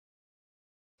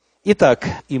Итак,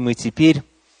 и мы теперь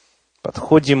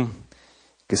подходим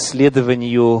к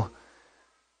исследованию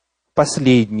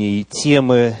последней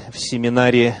темы в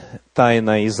семинаре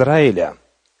 «Тайна Израиля»,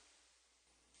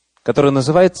 которая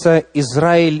называется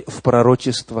 «Израиль в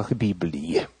пророчествах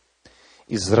Библии».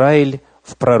 Израиль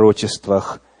в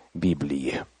пророчествах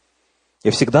Библии.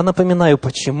 Я всегда напоминаю,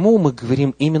 почему мы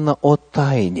говорим именно о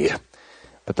тайне.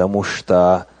 Потому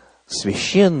что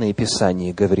Священное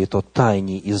Писание говорит о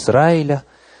тайне Израиля.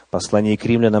 Послание к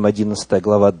Римлянам, 11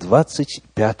 глава,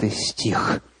 25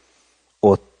 стих.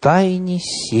 «О тайне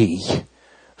сей,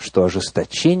 что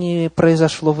ожесточение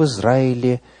произошло в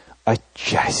Израиле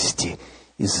отчасти».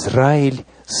 Израиль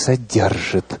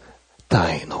содержит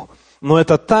тайну. Но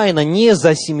эта тайна не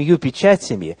за 7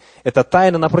 печатями. Эта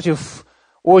тайна, напротив,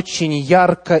 очень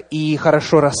ярко и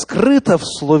хорошо раскрыта в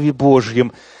Слове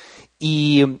Божьем.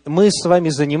 И мы с вами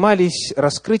занимались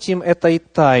раскрытием этой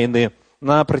тайны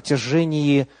на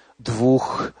протяжении 2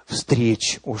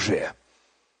 встреч уже.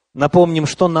 Напомним,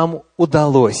 что нам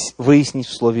удалось выяснить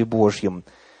в Слове Божьем.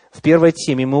 В первой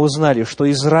теме мы узнали, что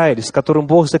Израиль, с которым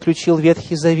Бог заключил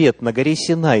Ветхий Завет на горе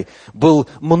Синай, был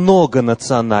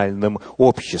многонациональным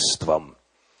обществом.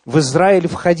 В Израиль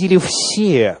входили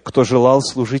все, кто желал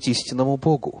служить истинному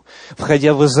Богу.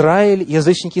 Входя в Израиль,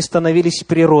 язычники становились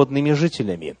природными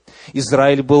жителями.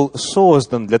 Израиль был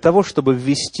создан для того, чтобы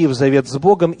ввести в завет с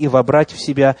Богом и вобрать в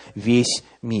себя весь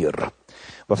мир.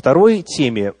 Во второй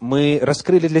теме мы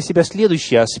раскрыли для себя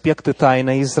следующие аспекты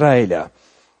тайны Израиля.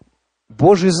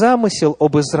 Божий замысел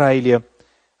об Израиле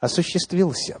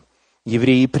осуществился.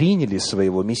 Евреи приняли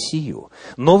своего Мессию.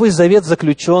 Новый Завет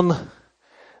заключен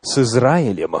с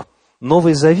Израилем.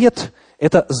 Новый Завет –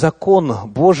 это закон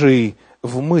Божий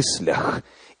в мыслях.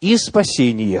 И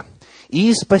спасение,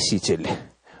 и Спаситель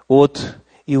от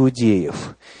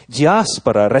иудеев.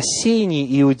 Диаспора,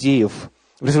 рассеяние иудеев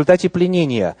в результате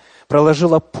пленения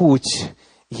проложила путь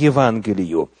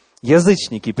Евангелию.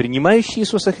 Язычники, принимающие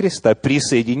Иисуса Христа,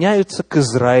 присоединяются к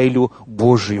Израилю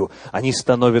Божию. Они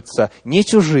становятся не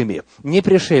чужими, не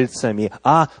пришельцами,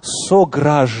 а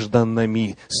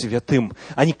согражданами святым.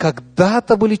 Они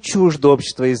когда-то были чужды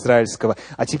общества израильского,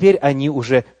 а теперь они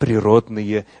уже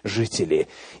природные жители.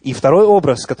 И второй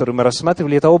образ, который мы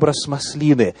рассматривали, это образ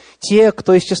маслины. Те,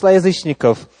 кто из числа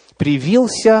язычников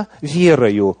привился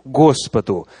верою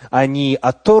Господу, они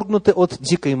отторгнуты от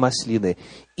дикой маслины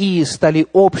и стали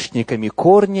общниками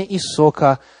корня и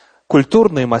сока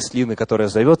культурной маслины, которая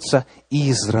зовется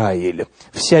Израиль.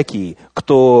 Всякий,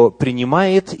 кто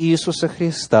принимает Иисуса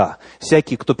Христа,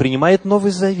 всякий, кто принимает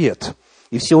Новый Завет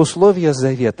и все условия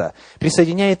Завета,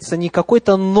 присоединяется не к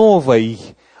какой-то новой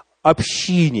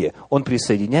общине, он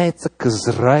присоединяется к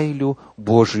Израилю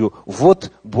Божию.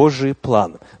 Вот Божий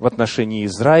план в отношении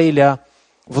Израиля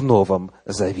в Новом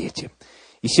Завете.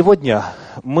 И сегодня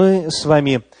мы с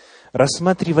вами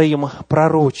рассматриваем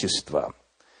пророчество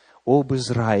об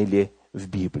Израиле в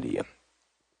Библии.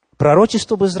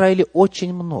 Пророчеств об Израиле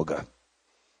очень много.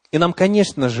 И нам,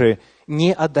 конечно же,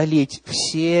 не одолеть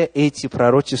все эти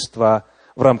пророчества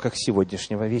в рамках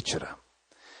сегодняшнего вечера.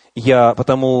 Я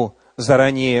потому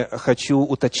заранее хочу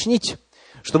уточнить,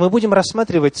 что мы будем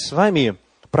рассматривать с вами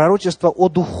пророчество о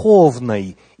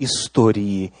духовной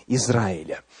истории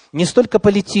Израиля. Не столько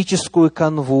политическую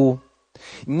канву,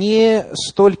 не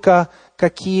столько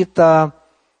какие-то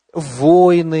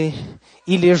войны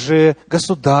или же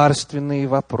государственные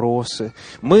вопросы.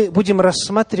 Мы будем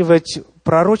рассматривать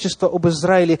пророчество об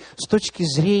Израиле с точки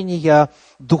зрения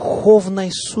духовной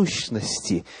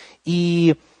сущности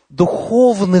и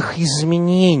духовных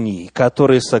изменений,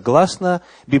 которые, согласно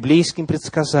библейским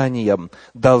предсказаниям,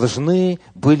 должны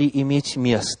были иметь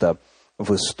место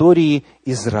в истории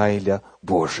Израиля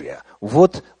Божия.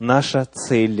 Вот наша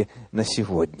цель на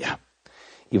сегодня.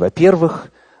 И,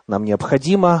 во-первых, нам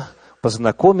необходимо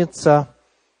познакомиться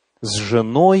с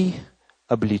женой,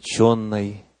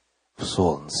 облеченной в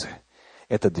солнце.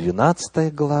 Это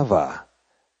 12 глава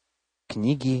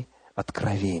книги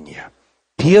Откровения.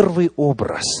 Первый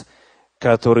образ,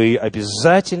 который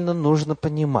обязательно нужно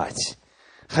понимать,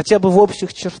 хотя бы в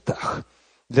общих чертах,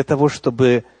 для того,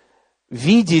 чтобы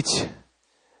видеть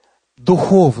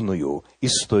духовную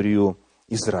историю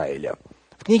Израиля.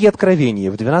 В книге Откровения,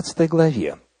 в 12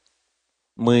 главе,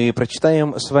 мы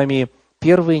прочитаем с вами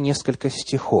первые несколько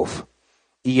стихов.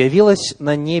 «И явилось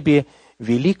на небе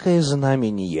великое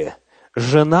знамение,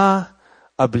 жена,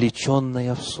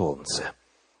 облеченная в солнце.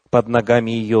 Под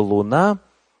ногами ее луна,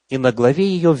 и на главе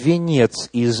ее венец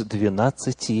из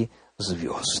 12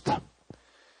 звезд».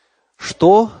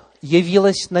 Что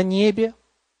явилось на небе?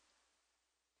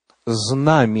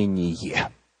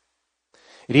 Знамение.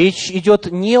 Речь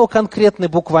идет не о конкретной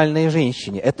буквальной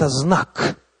женщине. Это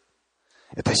знак,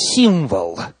 это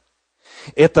символ,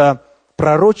 это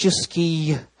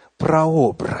пророческий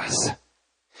прообраз.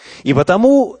 И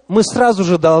потому мы сразу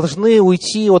же должны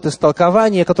уйти от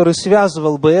истолкования, которое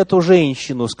связывал бы эту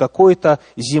женщину с какой-то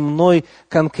земной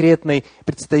конкретной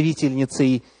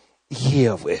представительницей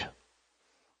Евы.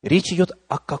 Речь идет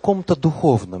о каком-то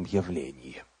духовном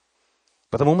явлении.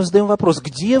 Потому мы задаем вопрос,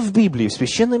 где в Библии, в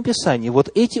Священном Писании, вот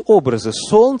эти образы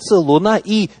Солнце, Луна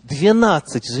и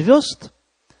 12 звезд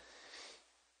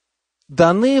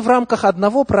даны в рамках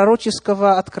одного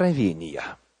пророческого откровения.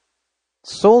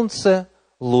 Солнце,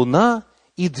 Луна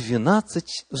и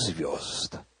 12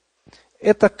 звезд.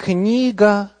 Это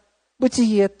книга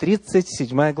Бытие,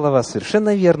 37 глава,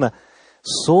 совершенно верно,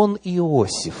 сон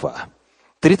Иосифа.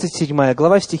 37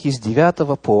 глава, стихи с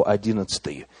 9 по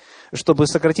 11. Чтобы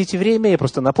сократить время, я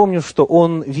просто напомню, что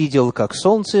он видел, как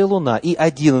солнце и луна, и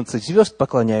 11 звезд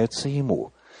поклоняются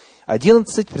ему.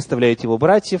 11 представляет его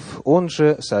братьев, он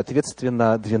же,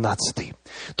 соответственно, 12.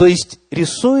 То есть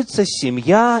рисуется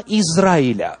семья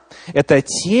Израиля. Это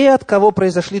те, от кого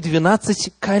произошли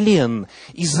 12 колен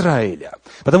Израиля.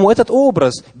 Потому этот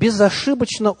образ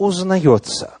безошибочно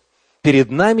узнается. Перед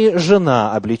нами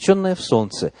жена, облеченная в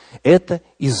солнце. Это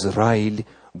Израиль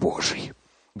Божий.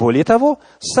 Более того,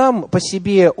 сам по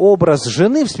себе образ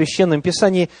жены в Священном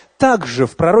Писании также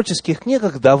в пророческих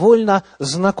книгах довольно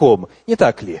знаком. Не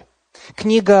так ли?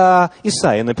 Книга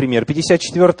Исаии, например,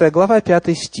 54 глава,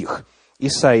 5 стих.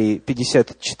 Исаии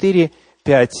 54,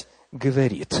 5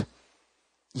 говорит: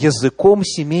 «Языком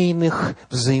семейных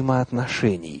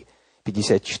взаимоотношений».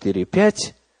 54,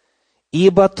 5.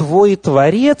 «Ибо твой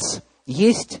Творец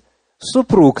есть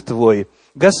супруг твой,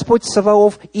 Господь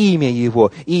Саваоф имя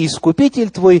его, и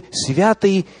Искупитель твой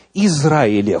святый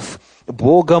Израилев,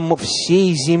 Богом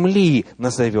всей земли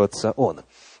назовется он».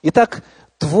 Итак,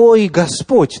 твой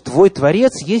Господь, твой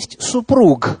Творец есть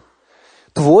супруг.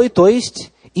 Твой, то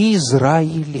есть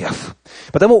Израилев.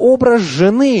 Потому образ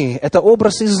жены – это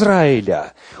образ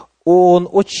Израиля. Он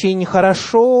очень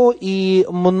хорошо и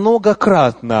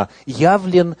многократно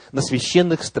явлен на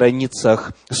священных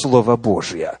страницах Слова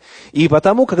Божия. И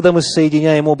потому, когда мы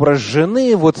соединяем образ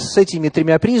жены вот с этими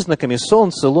тремя признаками –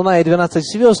 солнце, луна и 12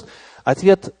 звезд,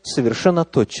 ответ совершенно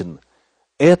точен.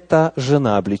 Это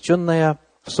жена, облеченная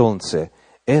в солнце.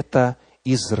 Это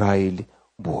Израиль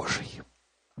Божий.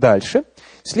 Дальше.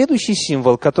 Следующий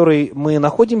символ, который мы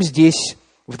находим здесь,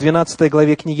 в 12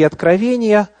 главе книги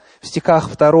Откровения, в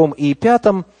стихах 2 и 5,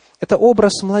 это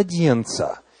образ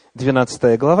младенца.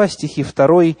 12 глава, стихи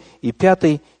 2 и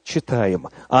 5 читаем.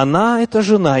 «Она, эта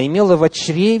жена, имела в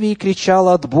чреве и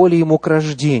кричала от боли и мук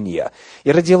рождения,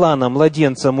 и родила она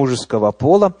младенца мужеского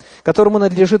пола, которому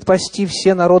надлежит пасти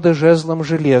все народы жезлом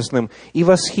железным, и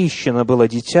восхищено было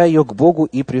дитя ее к Богу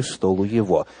и престолу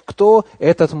его». Кто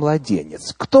этот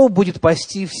младенец? Кто будет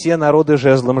пасти все народы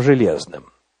жезлом железным?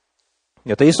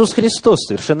 Это Иисус Христос,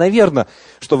 совершенно верно,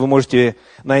 что вы можете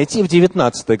найти в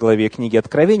 19 главе книги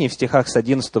Откровений, в стихах с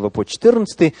 11 по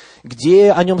 14,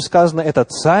 где о нем сказано: «Это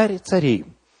царь царей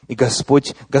и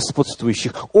Господь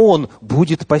господствующих. Он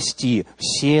будет пасти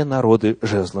все народы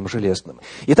жезлом железным».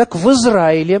 Итак, в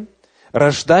Израиле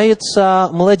рождается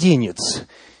младенец,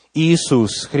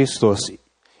 Иисус Христос,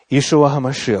 Иешуа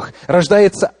ха-Машиах,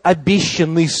 рождается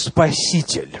обещанный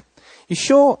Спаситель.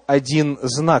 Еще один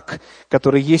знак,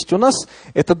 который есть у нас,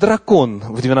 это дракон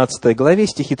в 12 главе,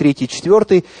 стихи 3 и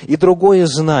 4, и другое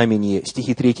знамение,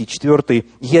 стихи 3 и 4,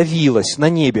 явилось на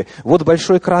небе. Вот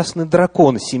большой красный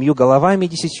дракон с 7 головами,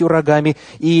 10 рогами,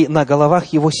 и на головах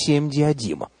его 7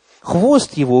 диадим.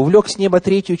 Хвост его увлек с неба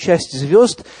 3 часть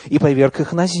звезд и поверг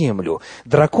их на землю.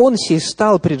 Дракон сей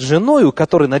стал пред женою,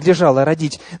 которой надлежало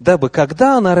родить, дабы,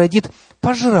 когда она родит,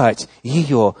 пожрать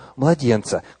ее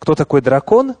младенца. Кто такой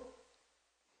дракон?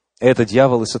 Это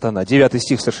дьявол и сатана. 9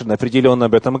 стих совершенно определенно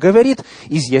об этом говорит,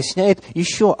 изъясняет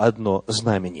еще одно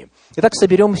знамение. Итак,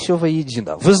 соберем все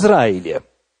воедино. В Израиле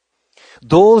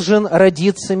должен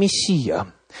родиться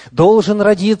Мессия, должен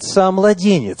родиться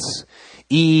младенец.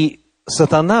 И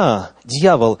сатана,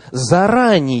 дьявол,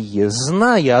 заранее,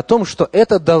 зная о том, что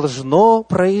это должно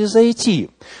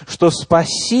произойти, что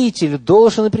Спаситель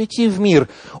должен прийти в мир,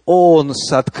 он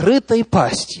с открытой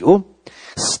пастью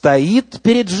стоит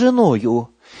перед женою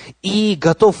и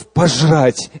готов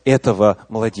пожрать этого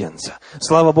младенца.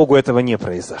 Слава Богу, этого не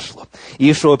произошло.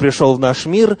 Иешуа пришел в наш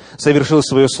мир, совершил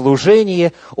свое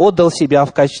служение, отдал себя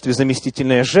в качестве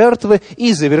заместительной жертвы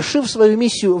и, завершив свою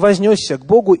миссию, вознесся к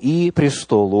Богу и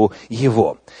престолу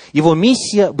Его. Его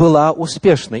миссия была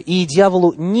успешной, и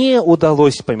дьяволу не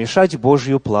удалось помешать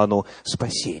Божью плану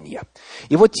спасения.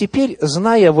 И вот теперь,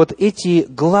 зная вот эти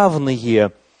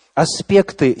главные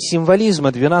аспекты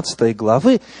символизма 12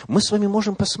 главы, мы с вами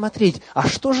можем посмотреть, а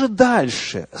что же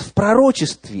дальше? В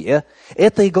пророчестве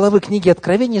этой главы книги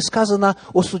Откровения сказано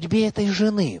о судьбе этой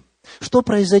жены. Что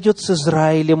произойдет с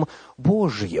Израилем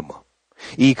Божьим?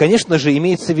 И, конечно же,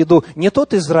 имеется в виду не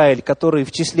тот Израиль, который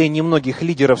в числе немногих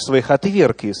лидеров своих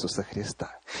отверг Иисуса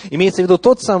Христа. Имеется в виду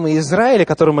тот самый Израиль, о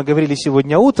котором мы говорили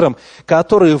сегодня утром,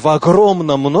 который в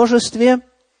огромном множестве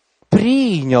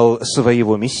принял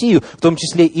своего Мессию, в том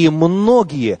числе и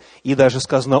многие, и даже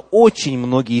сказано, очень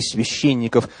многие из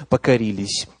священников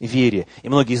покорились вере, и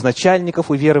многие из начальников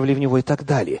уверовали в Него и так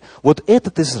далее. Вот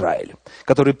этот Израиль,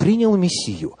 который принял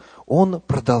Мессию, он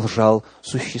продолжал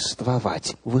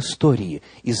существовать в истории.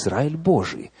 Израиль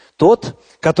Божий. Тот,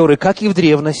 который, как и в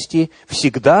древности,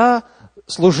 всегда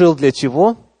служил для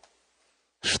чего?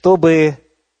 Чтобы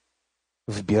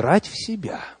вбирать в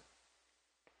себя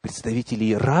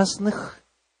представителей разных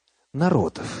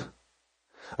народов,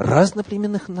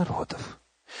 разноплеменных народов,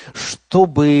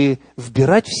 чтобы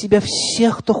вбирать в себя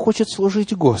всех, кто хочет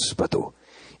служить Господу,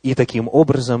 и таким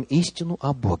образом истину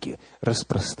о Боге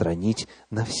распространить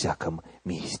на всяком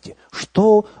месте.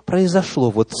 Что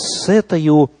произошло вот с этой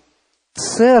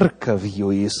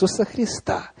церковью Иисуса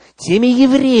Христа, теми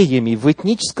евреями в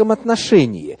этническом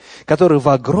отношении, которые в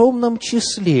огромном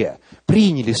числе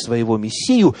приняли своего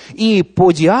Мессию и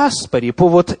по диаспоре, по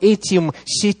вот этим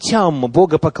сетям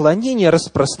богопоклонения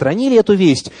распространили эту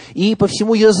весть и по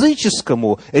всему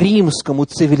языческому, римскому,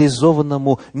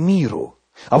 цивилизованному миру.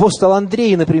 Апостол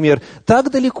Андрей, например,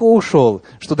 так далеко ушел,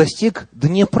 что достиг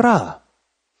Днепра.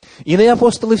 Иные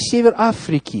апостолы в север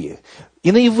Африки,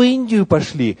 иные в Индию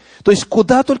пошли. То есть,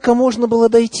 куда только можно было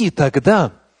дойти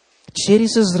тогда,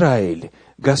 через Израиль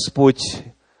Господь,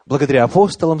 благодаря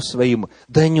апостолам своим,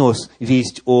 донес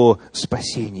весть о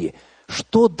спасении.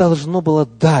 Что должно было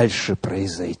дальше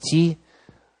произойти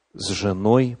с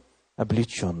женой,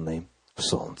 облеченной в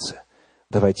солнце?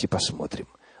 Давайте посмотрим.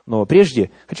 Но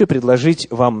прежде хочу предложить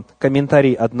вам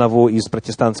комментарий одного из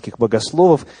протестантских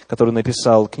богословов, который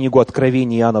написал книгу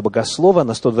 «Откровение Иоанна Богослова»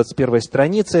 на 121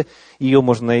 странице. Ее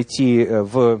можно найти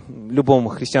в любом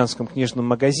христианском книжном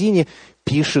магазине.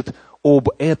 Пишет об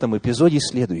этом эпизоде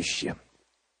следующее.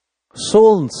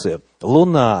 Солнце,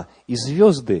 луна и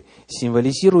звезды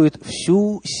символизируют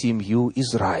всю семью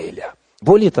Израиля.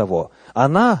 Более того,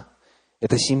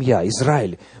 эта семья,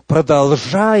 Израиль,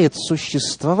 продолжает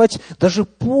существовать даже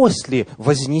после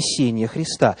вознесения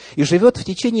Христа и живет в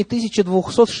течение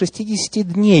 1260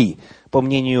 дней. По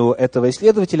мнению этого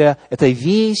исследователя, это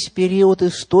весь период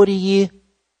истории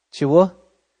чего?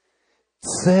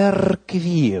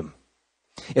 Церкви.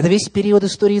 Это весь период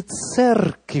истории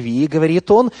церкви,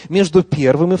 говорит он, между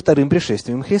первым и вторым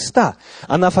пришествием Христа.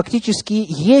 Она фактически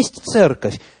есть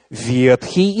церковь.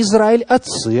 Ветхий Израиль,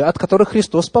 отцы, от которых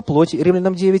Христос по плоти,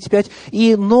 Римлянам 9:5,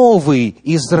 и новый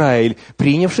Израиль,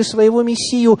 принявший своего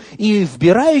Мессию и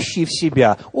вбирающий в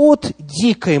себя от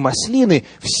дикой маслины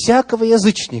всякого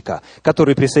язычника,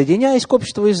 который, присоединяясь к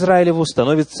обществу Израилеву,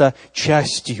 становится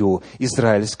частью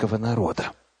израильского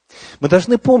народа. Мы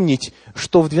должны помнить,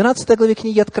 что в 12 главе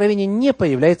книги Откровения не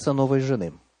появляется новой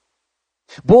жены.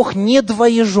 Бог не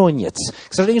двоеженец.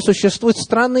 К сожалению, существует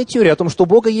странная теория о том, что у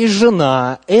Бога есть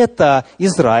жена, это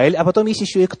Израиль, а потом есть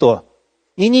еще и кто?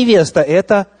 И невеста,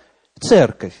 это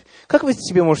церковь. Как вы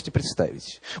себе можете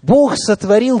представить? Бог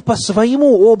сотворил по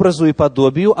своему образу и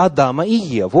подобию Адама и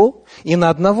Еву, и на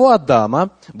одного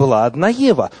Адама была одна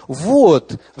Ева.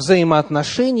 Вот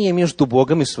взаимоотношения между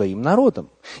Богом и своим народом.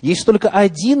 Есть только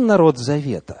один народ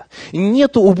завета.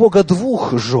 Нету у Бога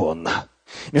двух жен.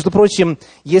 Между прочим,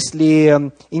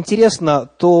 если интересно,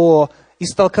 то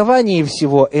истолкование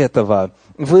всего этого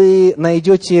вы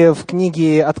найдете в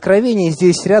книге Откровения,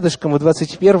 здесь рядышком в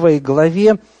 21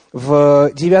 главе,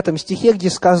 в 9 стихе, где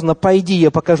сказано: «Пойди,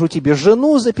 я покажу тебе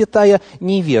жену,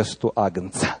 невесту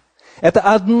Агнца». Это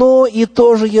одно и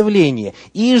то же явление.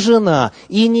 И жена,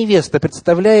 и невеста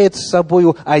представляет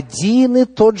собой один и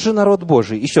тот же народ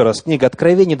Божий. Еще раз, книга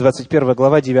Откровения, 21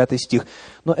 глава, 9 стих.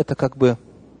 Но это как бы...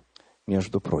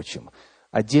 Между прочим,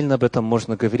 отдельно об этом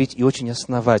можно говорить и очень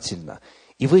основательно,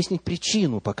 и выяснить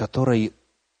причину, по которой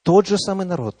тот же самый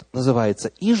народ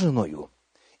называется и женою,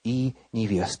 и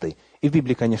невестой. И в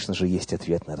Библии, конечно же, есть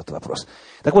ответ на этот вопрос.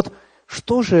 Так вот,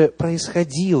 Что же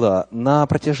происходило на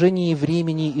протяжении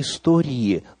времени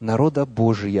истории народа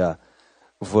Божия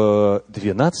в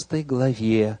 12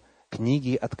 главе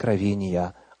книги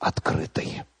Откровения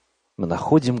открытой? Мы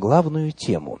находим главную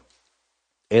тему.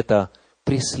 Это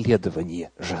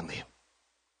преследование жены.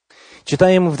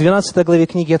 Читаем в 12 главе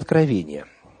книги Откровения,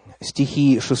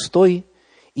 стихи 6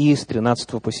 и с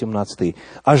 13 по 17.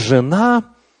 «А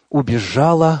жена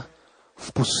убежала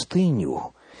в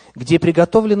пустыню, где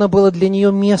приготовлено было для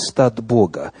нее место от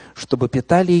Бога, чтобы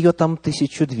питали ее там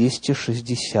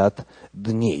 1260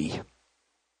 дней».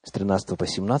 С 13 по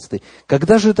 17.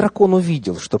 «Когда же дракон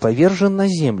увидел, что повержен на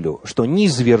землю, что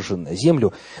низвержен на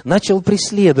землю, начал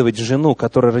преследовать жену,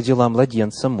 которая родила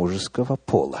младенца мужеского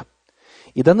пола.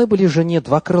 И даны были жене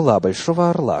 2 крыла большого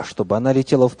орла, чтобы она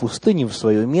летела в пустыню в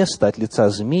свое место от лица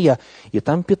змея, и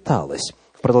там питалась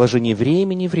в продолжении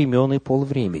времени, времен и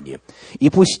полвремени. И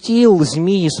пустил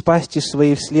змей из пасти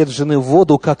своей вслед жены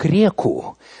воду, как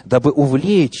реку, дабы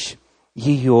увлечь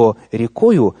ее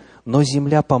рекою, но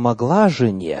земля помогла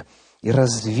жене, и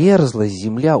разверзла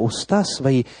земля уста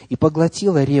свои, и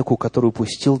поглотила реку, которую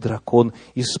пустил дракон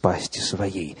из пасти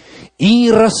своей.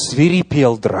 И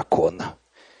рассвирепел дракон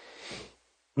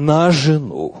на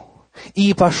жену,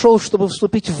 и пошел, чтобы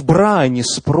вступить в брань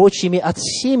с прочими от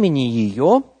семени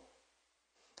ее,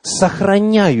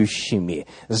 сохраняющими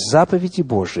заповеди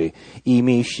Божии и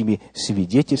имеющими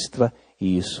свидетельство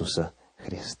Иисуса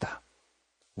Христа».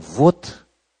 Вот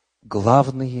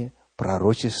главные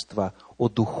пророчества о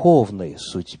духовной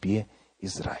судьбе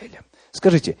Израиля.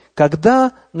 Скажите,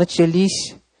 когда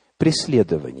начались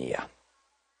преследования,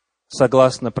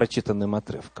 согласно прочитанным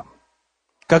отрывкам?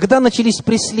 Когда начались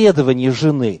преследования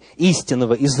жены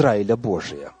истинного Израиля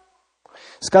Божия?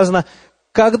 Сказано,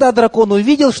 когда дракон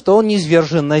увидел, что он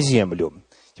низвержен на землю.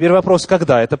 Теперь вопрос,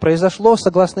 когда это произошло,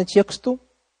 согласно тексту?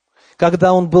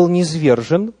 Когда он был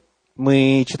низвержен,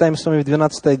 мы читаем с вами в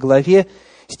 12 главе,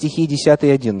 стихи 10 и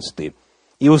 11.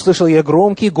 «И услышал я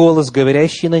громкий голос,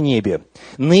 говорящий на небе: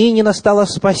 ныне настало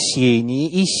спасение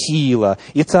и сила,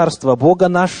 и царство Бога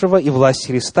нашего, и власть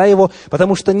Христа Его,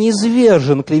 потому что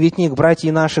низвержен клеветник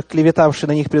братьев наших, клеветавший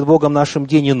на них пред Богом нашим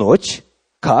день и ночь».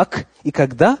 Как и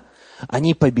когда?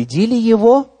 Они победили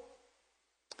его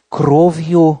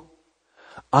кровью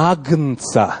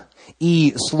агнца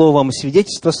и словом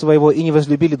свидетельства своего, и не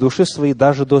возлюбили души своей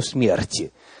даже до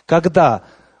смерти. Когда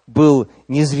был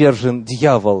низвержен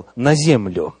дьявол на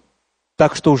землю,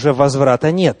 так что уже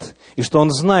возврата нет, и что он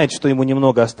знает, что ему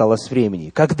немного осталось времени?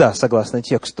 Когда, согласно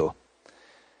тексту?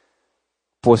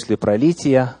 После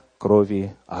пролития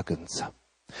крови агнца.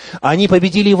 Они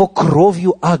победили его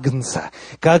кровью агнца.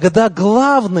 Когда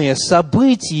главное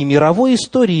событие мировой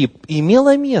истории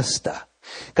имело место,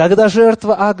 когда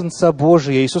жертва агнца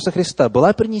Божия Иисуса Христа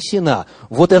была принесена,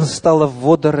 вот это стало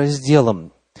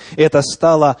водоразделом. Это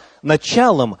стало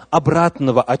началом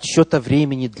обратного отсчета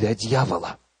времени для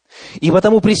дьявола. И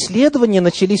потому преследования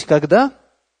начались когда?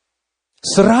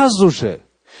 Сразу же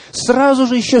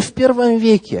еще в 1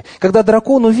 веке, когда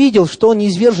дракон увидел, что он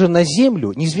низвержен на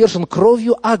землю, низвержен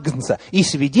кровью агнца, и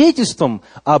свидетельством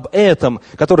об этом,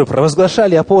 которое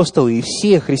провозглашали апостолы и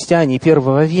все христиане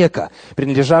 1 века,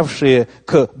 принадлежавшие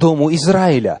к дому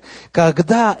Израиля.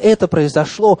 Когда это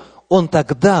произошло, он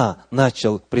тогда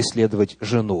начал преследовать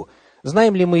жену.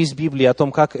 Знаем ли мы из Библии о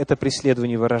том, как это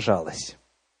преследование выражалось?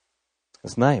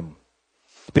 Знаем.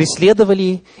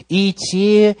 Преследовали и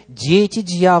те дети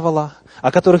дьявола,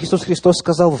 о которых Иисус Христос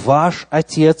сказал: «Ваш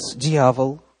отец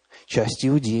дьявол», часть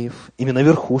иудеев, именно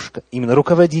верхушка, именно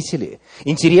руководители,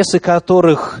 интересы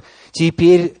которых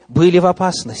теперь были в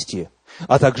опасности.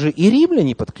 А также и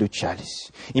римляне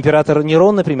подключались. Император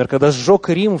Нерон, например, когда сжег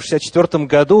Рим в 64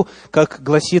 году, как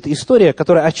гласит история,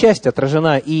 которая отчасти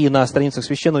отражена и на страницах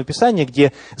Священного Писания,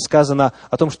 где сказано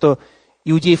о том, что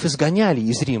иудеев изгоняли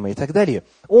из Рима и так далее,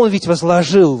 он ведь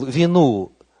возложил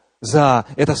вину за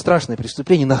это страшное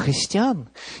преступление на христиан.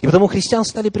 И потому христиан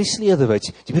стали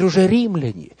преследовать, теперь уже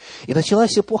римляне. И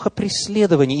началась эпоха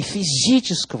преследования и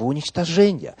физического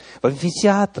уничтожения в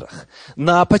амфитеатрах,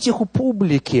 на потеху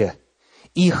публике.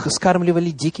 Их скармливали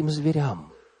диким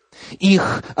зверям,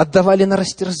 их отдавали на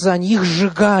растерзание, их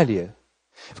сжигали.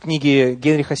 В книге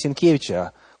Генриха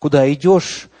Сенкевича «Куда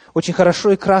идешь» очень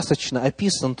хорошо и красочно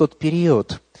описан тот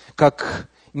период, как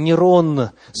Нерон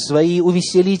свои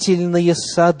увеселительные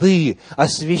сады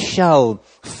освещал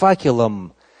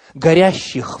факелом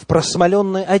горящих в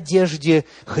просмоленной одежде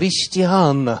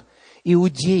христиан,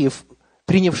 иудеев,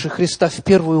 принявших Христа в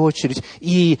первую очередь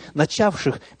и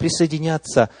начавших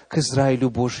присоединяться к Израилю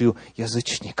Божию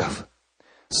язычников.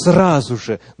 Сразу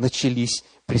же начались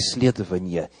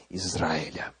преследования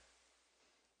Израиля.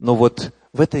 Но вот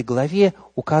в этой главе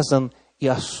указан и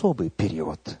особый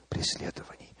период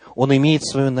преследований. Он имеет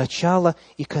свое начало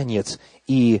и конец.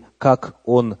 И как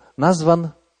он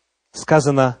назван,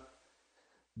 сказано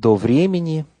 «до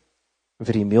времени,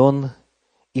 времен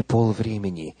и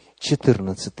полвремени».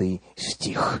 14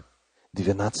 стих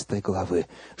 12 главы.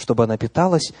 Чтобы она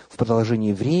питалась в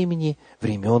продолжении времени,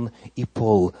 времен и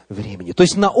полвремени. То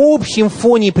есть на общем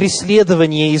фоне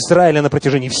преследования Израиля на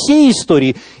протяжении всей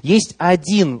истории есть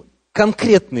один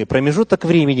конкретный промежуток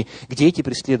времени, где эти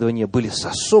преследования были с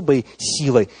особой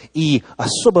силой и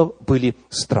особо были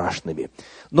страшными.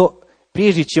 Но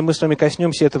прежде чем мы с вами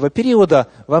коснемся этого периода,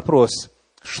 вопрос: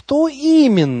 что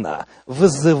именно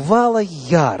вызывало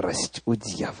ярость у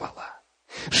дьявола?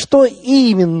 Что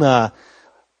именно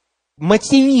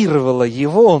мотивировало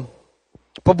его,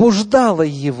 побуждало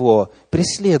его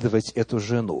преследовать эту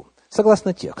жену?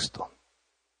 Согласно тексту.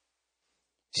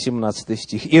 17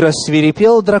 стих. «И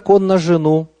рассвирепел дракон на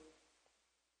жену,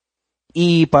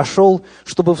 и пошел,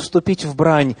 чтобы вступить в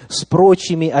брань с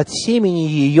прочими от семени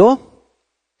ее».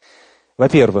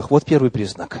 Во-первых, вот первый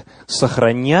признак.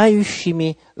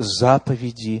 Сохраняющими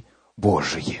заповеди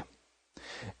Божьи.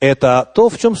 Это то,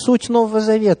 в чем суть Нового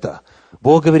Завета.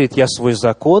 Бог говорит: я свой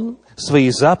закон, свои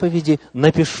заповеди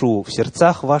напишу в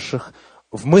сердцах ваших,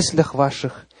 в мыслях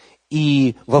ваших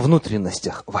и во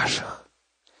внутренностях ваших.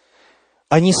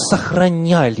 Они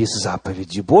сохраняли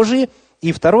заповеди Божии.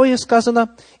 И второе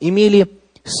сказано, имели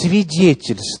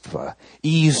свидетельство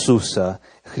Иисуса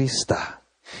Христа.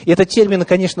 И этот термин,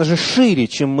 конечно же, шире,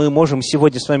 чем мы можем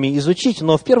сегодня с вами изучить,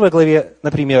 но в первой главе,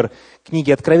 например, книги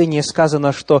Откровения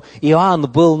сказано, что Иоанн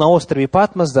был на острове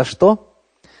Патмос за что?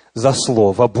 За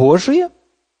Слово Божие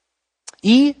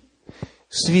и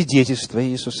свидетельство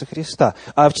Иисуса Христа.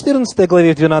 А в 14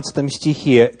 главе, в 12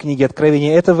 стихе книги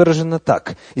Откровения это выражено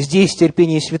так. Здесь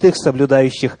терпение святых,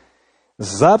 соблюдающих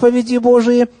заповеди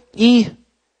Божии и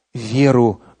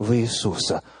веру в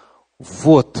Иисуса.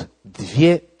 Вот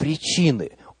две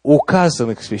причины,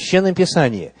 указанных в Священном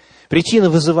Писании, причины,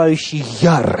 вызывающие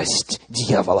ярость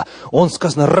дьявола. Он,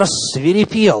 сказано,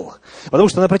 рассвирепел, потому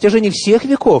что на протяжении всех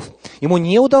веков ему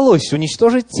не удалось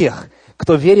уничтожить тех,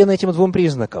 кто верен этим двум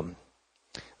признакам.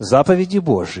 Заповеди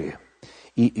Божии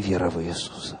и вера в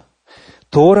Иисуса.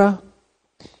 Тора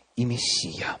и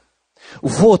Мессия.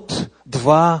 Вот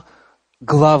два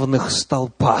главных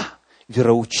столпа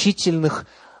вероучительных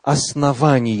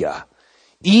основания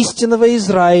истинного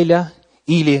Израиля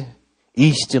или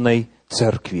истинной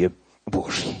Церкви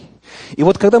Божьей. И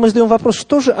вот когда мы задаем вопрос,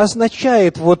 что же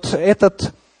означает вот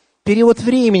этот период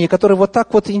времени, который вот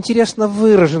так вот интересно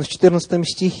выражен в 14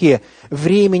 стихе,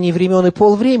 времени, времен и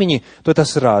полвремени, то это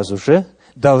сразу же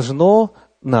должно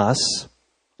нас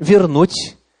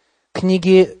вернуть к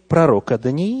книге пророка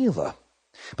Даниила.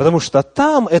 Потому что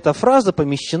там эта фраза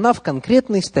помещена в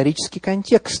конкретный исторический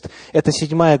контекст. Это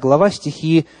 7 глава,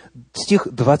 стих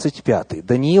 25.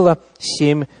 Даниила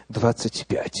 7,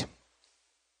 25.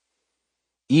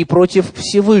 «И против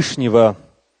Всевышнего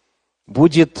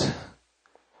будет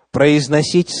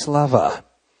произносить слова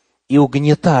и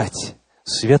угнетать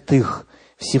святых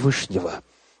Всевышнего.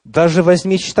 Даже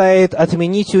возмечтает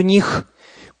отменить у них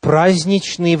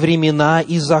праздничные времена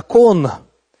и закон,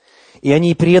 и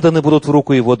они преданы будут в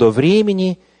руку его до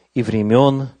времени и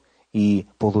времен и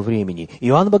полувремени».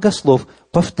 Иоанн Богослов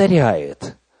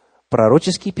повторяет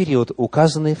пророческий период,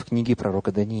 указанный в книге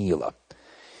пророка Даниила.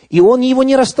 И он его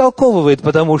не растолковывает,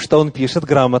 потому что он пишет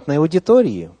грамотной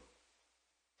аудитории.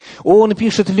 Он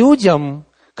пишет людям,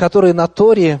 которые на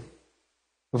Торе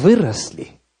выросли,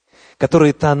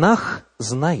 которые Танах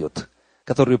знают,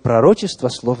 которые пророчество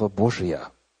Слова Божия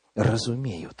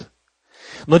разумеют.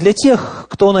 Но для тех,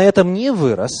 кто на этом не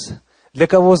вырос, для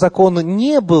кого закон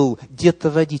не был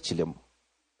детоводителем,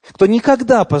 кто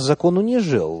никогда по закону не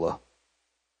жил,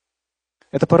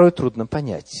 это порой трудно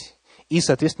понять. И,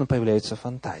 соответственно, появляются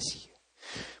фантазии.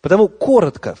 Потому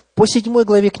коротко, по 7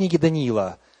 главе книги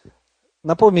Даниила,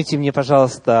 напомните мне,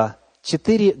 пожалуйста,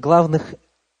 4 главных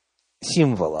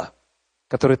символа,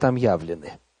 которые там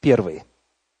явлены. Первый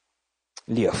 –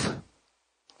 лев.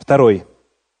 Второй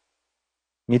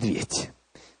 – медведь.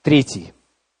 Третий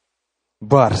 –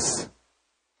 барс.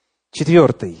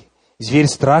 Четвертый – зверь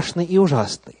страшный и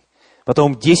ужасный.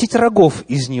 Потом 10 рогов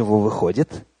из него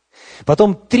выходит.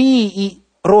 Потом 3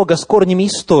 рога с корнями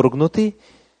исторгнуты,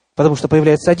 потому что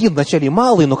появляется один, вначале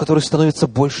малый, но который становится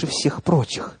больше всех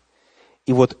прочих.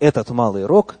 И вот этот малый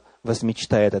рог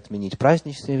возмечтает отменить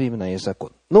праздничные времена и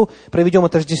закон. Проведем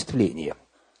отождествление.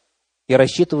 Я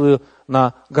рассчитываю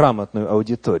на грамотную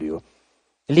аудиторию.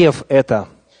 Лев – это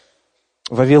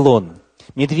Вавилон.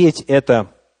 Медведь –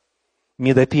 это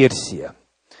Медоперсия.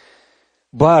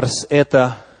 Барс –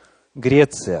 это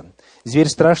Греция. Зверь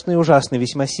страшный и ужасный,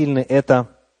 весьма сильный – это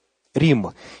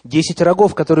Рим. 10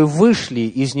 рогов, которые вышли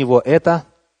из него – это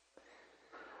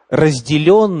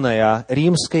разделенная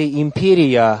Римская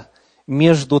империя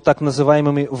между так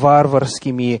называемыми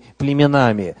варварскими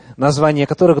племенами, названия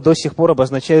которых до сих пор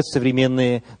обозначают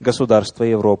современные государства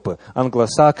Европы.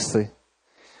 Англосаксы,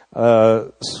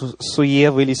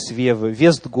 суевы или свевы,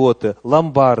 вестготы,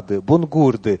 ломбарды,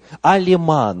 бунгурды,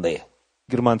 алеманы,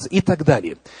 германцы и так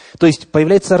далее. То есть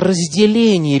появляется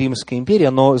разделение Римской империи,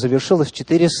 оно завершилось в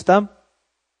 400,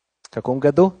 каком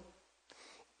году?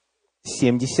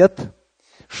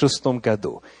 76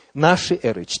 году нашей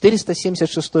эры.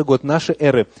 476 год нашей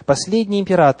эры. Последний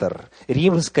император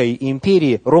Римской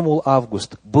империи Ромул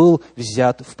Август был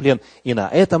взят в плен. И на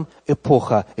этом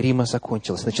эпоха Рима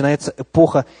закончилась. Начинается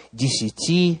эпоха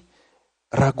 10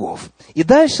 рогов. И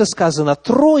дальше сказано,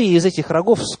 3 из этих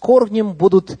рогов с корнем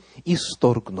будут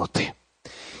исторгнуты.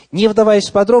 Не вдаваясь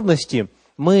в подробности,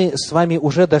 мы с вами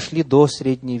уже дошли до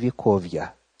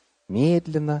Средневековья.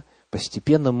 Медленно,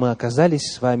 постепенно мы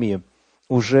оказались с вами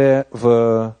уже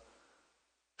в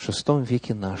VI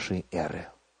веке нашей эры.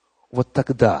 Вот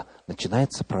тогда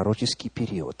начинается пророческий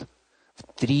период. В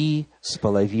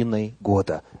 3,5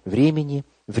 года времени,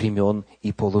 времен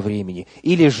и полувремени.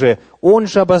 Или же он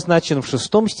же обозначен в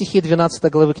 6 стихе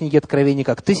 12 главы книги Откровения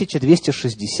как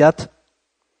 1260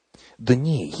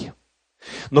 дней.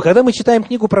 Но когда мы читаем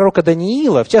книгу пророка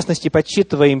Даниила, в частности,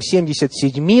 подсчитываем 70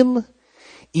 седьмин,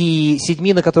 и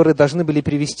седьмины, которые должны были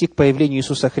привести к появлению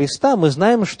Иисуса Христа, мы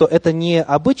знаем, что это не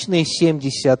обычные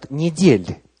 70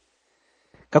 недель.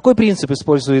 Какой принцип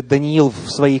использует Даниил в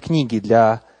своей книге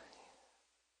для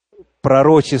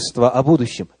пророчества о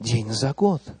будущем? День за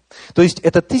год. То есть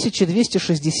это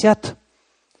 1260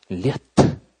 лет.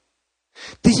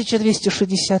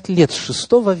 1260 лет с 6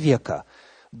 века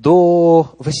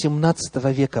до 18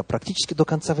 века, практически до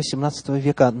конца 18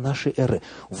 века нашей эры.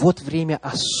 Вот время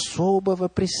особого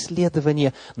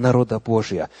преследования народа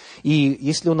Божия. И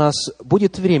если у нас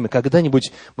будет время,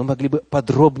 когда-нибудь мы могли бы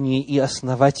подробнее и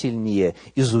основательнее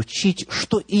изучить,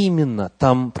 что именно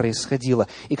там происходило.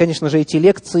 И, конечно же, эти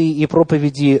лекции и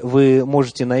проповеди вы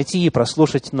можете найти и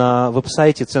прослушать на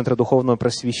веб-сайте Центра Духовного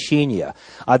Просвещения.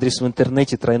 Адрес в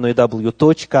интернете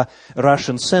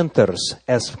www.russiancenters,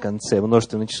 S в конце,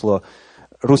 множественное число,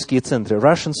 русские центры,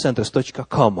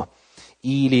 russiancenters.com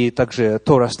или также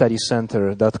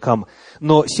torastudycenter.com.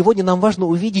 Но сегодня нам важно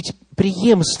увидеть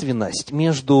преемственность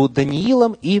между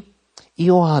Даниилом и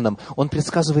Иоанном. Он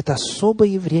предсказывает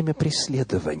особое время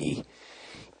преследований.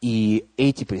 И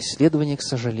эти преследования, к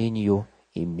сожалению,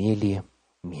 имели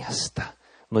место.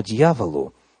 Но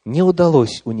дьяволу не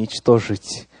удалось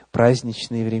уничтожить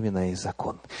праздничные времена и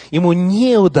закон. Ему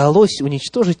не удалось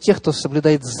уничтожить тех, кто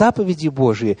соблюдает заповеди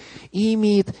Божии и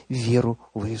имеет веру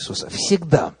в Иисуса.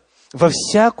 Всегда, во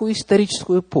всякую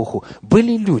историческую эпоху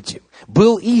были люди,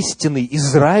 был истинный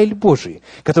Израиль Божий,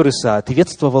 который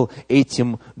соответствовал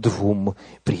этим 2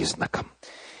 признакам.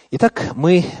 Итак,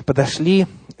 мы подошли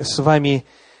с вами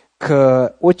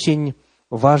к очень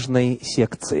важной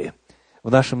секции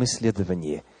в нашем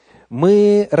исследовании.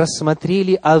 Мы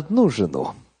рассмотрели одну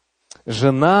жену.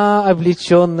 Жена,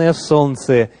 облеченная в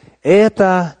солнце,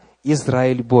 это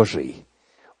Израиль Божий.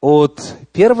 От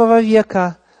 1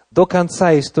 века до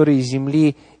конца истории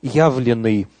Земли,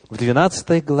 явленный в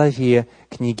 12 главе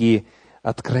книги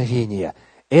Откровения.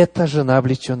 Это жена,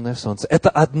 облеченная в солнце.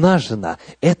 Это одна жена,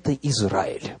 это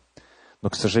Израиль. Но,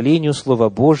 к сожалению, Слово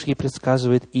Божье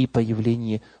предсказывает и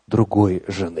появление другой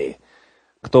жены.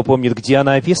 Кто помнит, где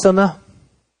она описана?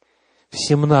 В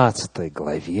 17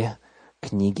 главе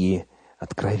книги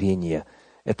Откровения.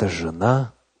 Это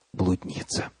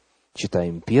жена-блудница.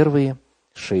 Читаем первые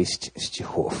 6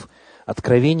 стихов.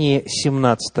 Откровение,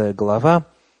 17 глава,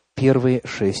 первые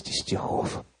 6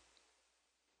 стихов.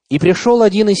 «И пришел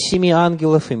один из 7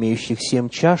 ангелов, имеющих 7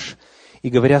 чаш, и,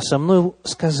 говоря со мной,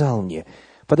 сказал мне: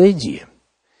 подойди,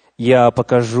 я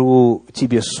покажу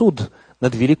тебе суд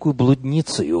над великую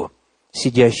блудницею,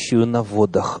 сидящую на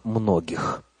водах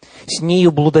многих. С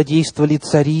нею блудодействовали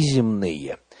цари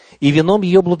земные, и вином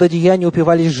ее блудодеяния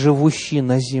упивались живущие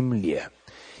на земле.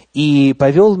 И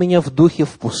повел меня в духе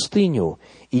в пустыню,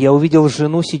 и я увидел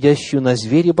жену, сидящую на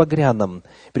звере багряном,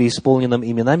 преисполненном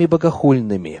именами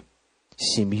богохульными,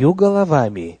 7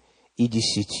 головами и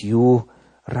 10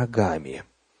 рогами.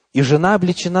 И жена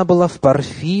облечена была в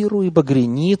парфиру и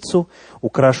багряницу,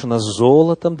 украшена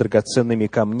золотом, драгоценными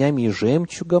камнями и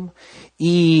жемчугом,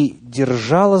 и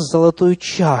держала золотую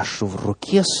чашу в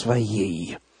руке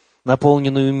своей,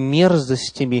 наполненную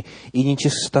мерзостями и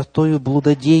нечистотою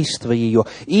блудодейства ее.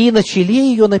 И на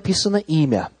челе ее написано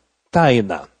имя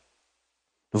тайна.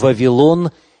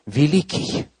 Вавилон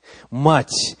великий,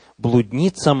 мать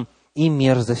блудницам и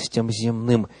мерзостям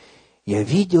земным. Я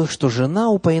видел, что жена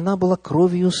упоена была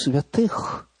кровью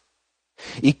святых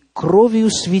и кровью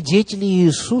свидетелей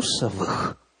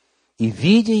Иисусовых, и,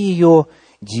 видя ее,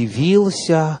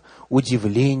 дивился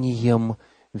удивлением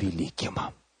великим».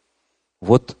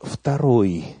 Вот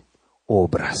второй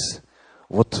образ,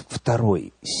 вот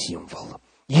второй символ.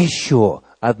 Еще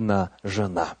одна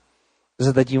жена.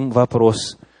 Зададим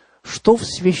вопрос, что в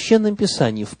Священном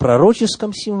Писании, в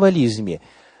пророческом символизме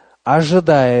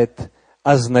означает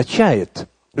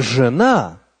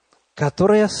жена,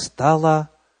 которая стала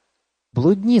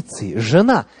блудницей,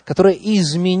 жена, которая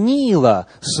изменила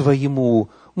своему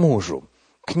мужу.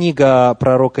 Книга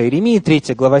пророка Иеремии,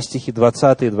 3 глава, стихи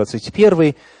 20 и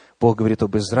 21. Бог говорит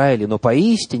об Израиле: «Но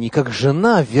поистине, как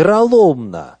жена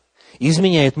вероломна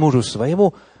изменяет мужу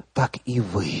своему, так и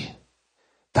вы,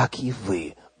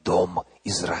 дом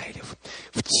Израилев».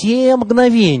 В те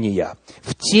мгновения,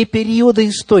 в те периоды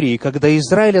истории, когда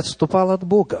Израиль отступал от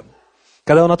Бога,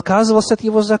 когда он отказывался от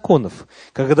его законов,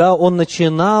 когда он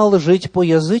начинал жить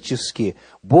по-язычески,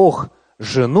 Бог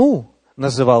жену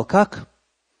называл как?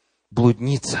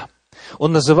 Блудница.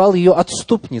 Он называл ее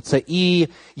отступница. И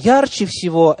ярче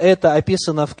всего это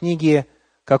описано в книге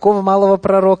какого малого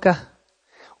пророка?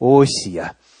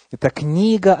 Осия. Это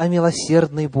книга о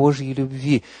милосердной Божьей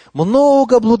любви.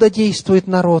 «Много блудодействует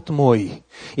народ мой».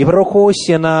 И пророк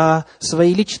Осия на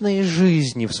своей личной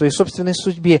жизни, в своей собственной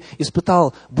судьбе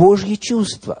испытал Божьи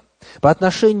чувства по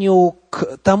отношению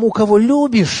к тому, кого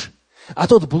любишь, а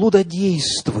тот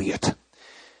блудодействует.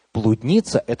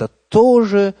 Блудница – это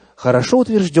тоже хорошо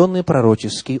утвержденный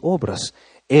пророческий образ.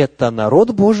 Это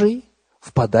народ Божий,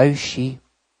 впадающий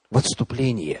в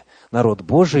отступление. Народ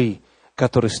Божий,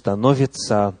 который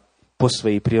становится по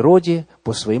своей природе,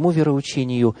 по своему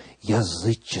вероучению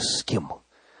языческим.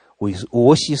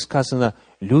 У Осии сказано: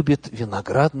 «любит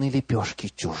виноградные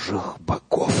лепешки чужих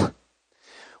богов».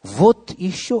 Вот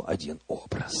еще один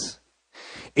образ.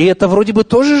 И это вроде бы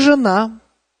тоже жена.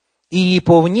 И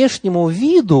по внешнему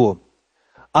виду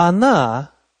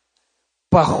она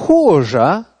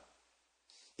похожа,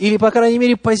 или, по крайней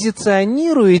мере,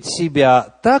 позиционирует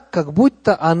себя так, как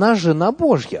будто она жена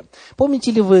Божья.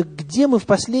 Помните ли вы, где мы в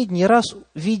последний раз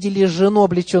видели жену,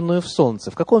 облеченную в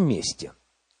солнце? В каком месте?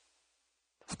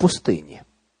 В пустыне.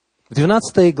 В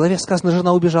 12 главе сказано: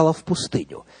 жена убежала в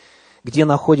пустыню. Где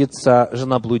находится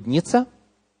жена-блудница?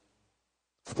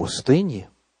 В пустыне.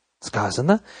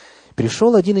 Сказано: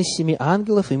 пришел один из 7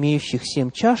 ангелов, имеющих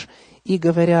 7 чаш, и,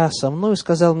 говоря со мною,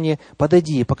 сказал мне: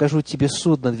 подойди, я покажу тебе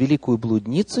суд над великую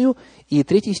блудницею. И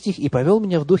 3 стих: и повел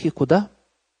меня в духе куда?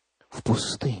 В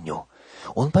пустыню.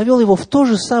 Он повел его в то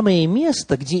же самое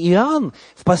место, где Иоанн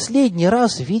в последний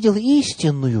раз видел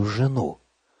истинную жену.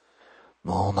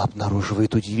 Но он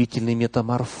обнаруживает удивительные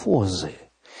метаморфозы,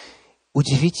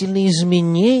 удивительные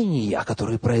изменения,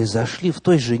 которые произошли в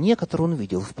той жене, которую он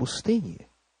видел в пустыне.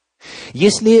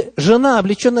 Если жена,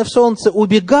 облеченная в солнце,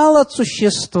 убегала от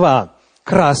существа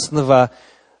красного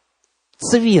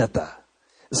цвета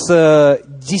с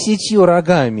 10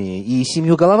 рогами и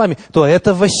 7 головами, то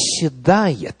это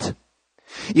восседает.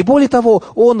 И более того,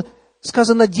 он,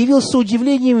 сказано, дивился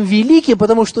удивлением великим,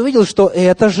 потому что увидел, что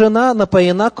эта жена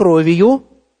напоена кровью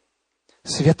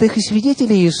святых и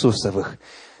свидетелей Иисусовых.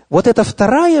 Вот эта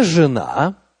вторая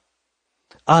жена,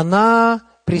 она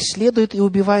преследует и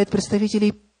убивает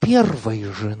представителей первой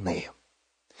жены.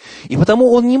 И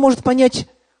потому он не может понять,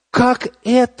 как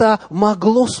это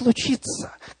могло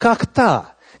случиться. Как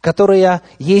та, которая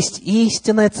есть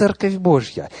истинная Церковь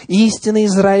Божья, истинный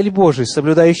Израиль Божий,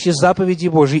 соблюдающий заповеди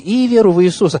Божьи и веру в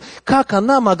Иисуса, как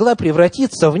она могла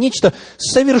превратиться в нечто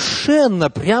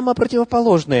совершенно прямо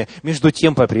противоположное, между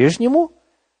тем по-прежнему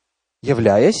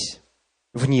являясь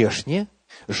внешне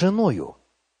женою.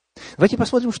 Давайте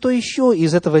посмотрим, что еще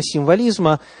из этого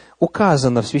символизма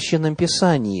указано в Священном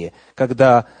Писании,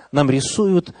 когда нам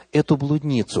рисуют эту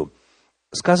блудницу.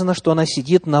 Сказано, что она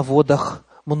сидит на водах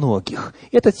многих.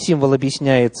 Этот символ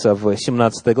объясняется в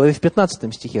 17 главе, в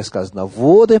 15 стихе сказано: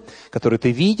 «Воды, которые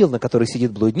ты видел, на которых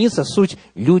сидит блудница, суть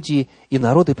люди и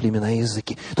народы, племена и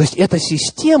языки». То есть эта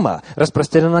система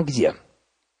распространена где?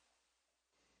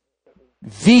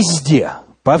 Везде,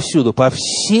 повсюду, по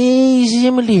всей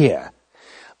земле.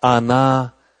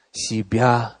 Она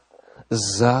себя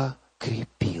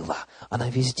закрепила. Она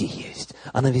везде есть.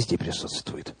 Она везде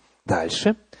присутствует.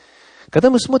 Дальше.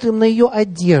 Когда мы смотрим на ее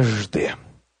одежды,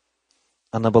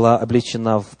 она была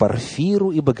облечена в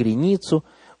парфиру и багряницу,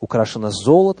 украшена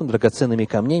золотом, драгоценными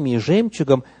камнями и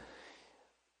жемчугом.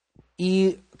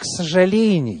 И, к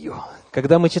сожалению,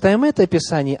 когда мы читаем это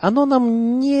Писание, оно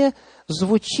нам не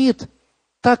звучит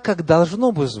так, как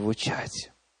должно бы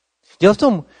звучать. Дело в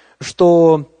том,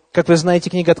 что, как вы знаете,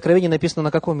 книга Откровения написана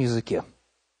на каком языке?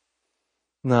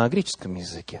 На греческом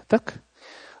языке, так?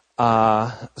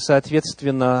 А,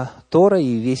 соответственно, Тора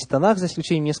и весь Танах, за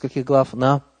исключением нескольких глав,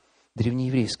 на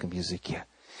древнееврейском языке.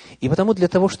 И потому для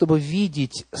того, чтобы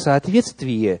видеть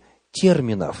соответствие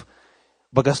терминов,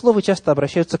 богословы часто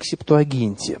обращаются к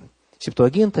Септуагинте.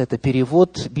 Септуагинта – это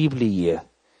перевод Библии,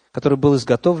 который был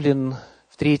изготовлен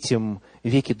в III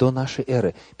веке до нашей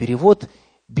эры. Перевод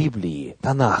Библии,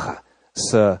 Танаха,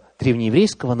 с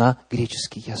древнееврейского на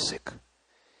греческий язык.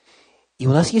 И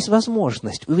у нас есть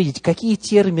возможность увидеть, какие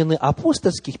термины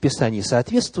апостольских писаний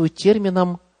соответствуют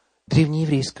терминам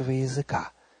древнееврейского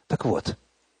языка. Так вот,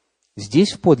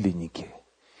 здесь в подлиннике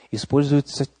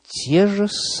используются те же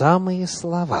самые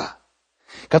слова,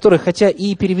 которые, хотя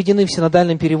и переведены в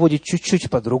синодальном переводе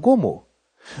чуть-чуть по-другому,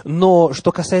 но,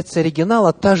 что касается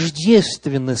оригинала,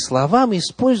 тождественны словам,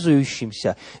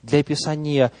 использующимся для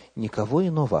описания никого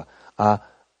иного, а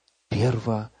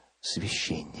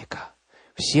первосвященника.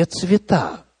 Все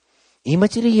цвета и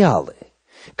материалы,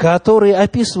 которые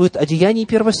описывают одеяние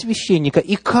первосвященника,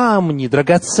 и камни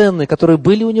драгоценные, которые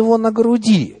были у него на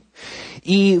груди.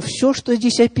 И все, что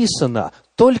здесь описано,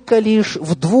 только лишь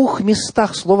в 2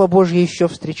 местах Слово Божье еще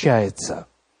встречается.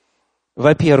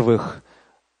 Во-первых,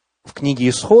 в книге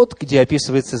 «Исход», где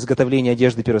описывается изготовление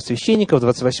одежды первосвященника, в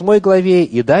 28 главе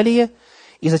и далее,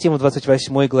 и затем в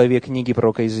 28 главе книги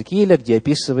пророка Иезекииля, где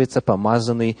описывается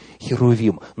помазанный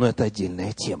Херувим. Но это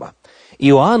отдельная тема.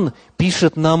 Иоанн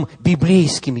пишет нам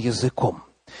библейским языком.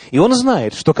 И он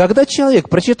знает, что когда человек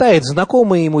прочитает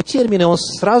знакомые ему термины, он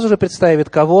сразу же представит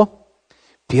кого?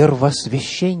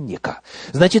 Первосвященника.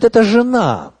 Значит, это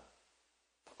жена,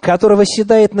 которая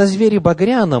восседает на звере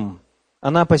багряном,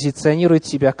 она позиционирует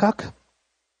себя как?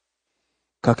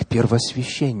 Как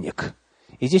первосвященник.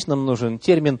 И здесь нам нужен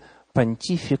термин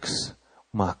 «понтификс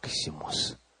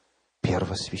максимус».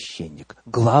 Первосвященник,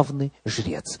 главный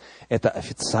жрец. Это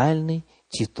официальный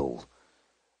титул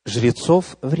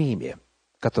жрецов в Риме,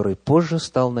 который позже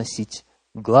стал носить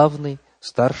главный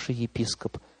старший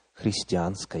епископ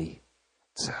христианской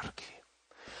церкви.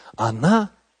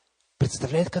 Она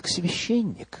представляет как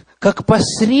священник, как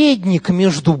посредник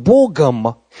между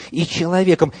Богом и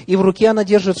человеком. И в руке она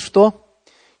держит что?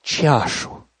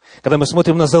 Чашу. Когда мы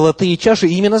смотрим на золотые чаши,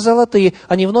 именно золотые,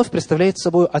 они вновь представляют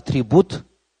собой атрибут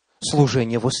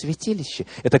служения во святилище.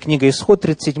 Это книга Исход,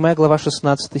 37 глава,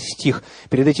 16 стих.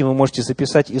 Перед этим вы можете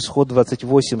записать Исход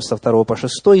 28 со 2 по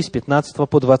 6 и с 15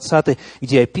 по 20,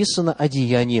 где описано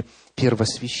одеяние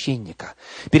первосвященника.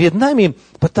 Перед нами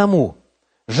потому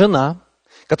жена,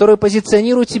 которая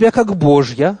позиционирует себя как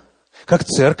Божья, как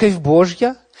церковь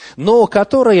Божья, но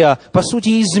которая, по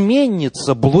сути,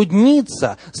 изменница,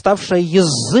 блудница, ставшая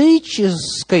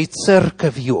языческой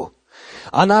церковью.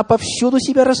 Она повсюду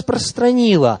себя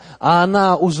распространила, а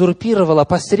она узурпировала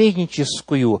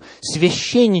посредническую,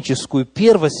 священническую,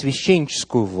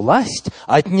 первосвященническую власть,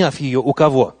 отняв ее у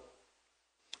кого?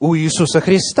 У Иисуса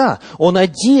Христа. Он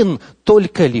один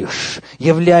только лишь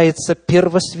является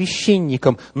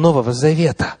первосвященником Нового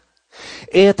Завета.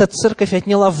 Эта церковь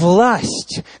отняла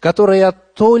власть, которая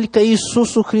только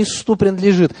Иисусу Христу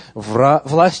принадлежит.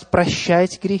 Власть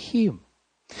прощать грехи.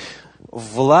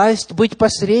 Власть быть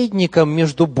посредником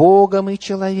между Богом и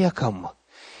человеком.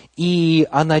 И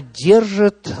она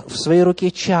держит в своей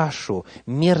руке чашу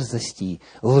мерзостей,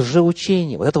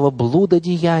 лжеучения, вот этого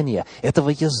блудодеяния, этого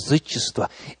язычества.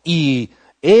 И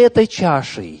этой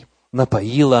чашей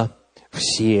напоила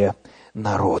все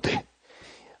народы.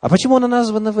 А почему она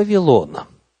названа Вавилон?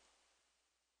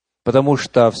 Потому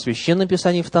что в Священном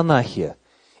Писании в Танахе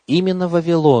именно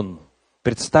Вавилон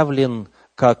представлен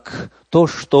как то,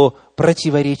 что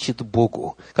противоречит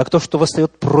Богу, как то, что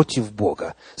восстает против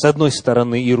Бога. С одной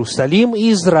стороны Иерусалим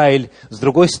и Израиль, с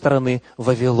другой стороны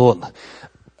Вавилон.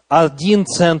 Один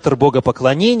центр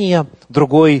богопоклонения,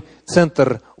 другой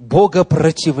центр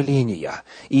богопротивления.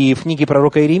 И в книге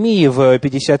пророка Иеремии в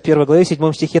 51 главе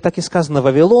 7 стихе так и сказано: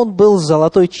 «Вавилон был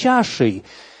золотой чашей,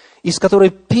 из которой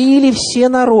пили все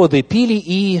народы, пили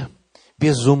и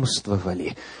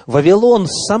безумствовали». Вавилон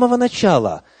с самого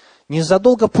начала,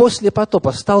 незадолго после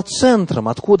потопа, стал центром,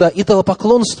 откуда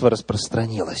идолопоклонство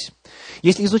распространилось.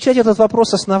 Если изучать этот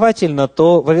вопрос основательно,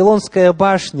 то Вавилонская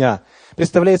башня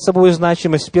представляет собой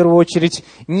значимость в первую очередь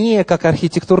не как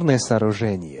архитектурное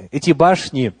сооружение. Эти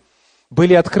башни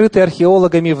были открыты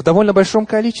археологами в довольно большом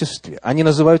количестве. Они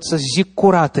называются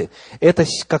зиккураты. Это,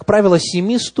 как правило,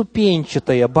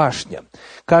 7-ступенчатая башня.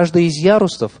 Каждый из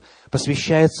ярусов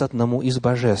посвящается одному из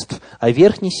божеств, а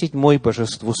верхний седьмой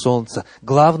божеству солнца,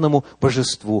 главному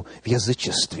божеству в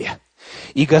язычестве.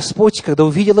 И Господь, когда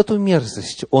увидел эту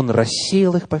мерзость, Он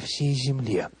рассеял их по всей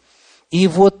земле. И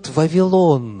вот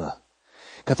Вавилон,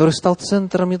 который стал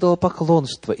центром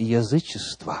идолопоклонства и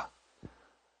язычества,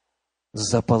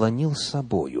 заполонил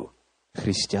собою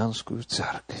христианскую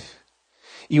церковь.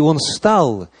 И он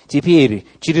стал теперь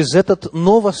через этот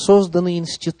новосозданный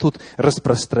институт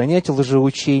распространять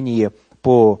лжеучение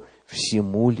по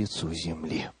всему лицу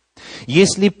земли.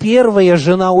 Если первая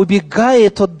жена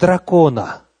убегает от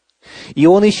дракона, и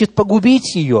он ищет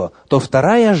погубить ее, то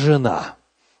вторая жена,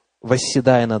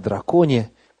 восседая на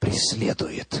драконе,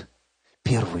 преследует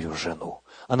первую жену.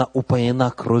 Она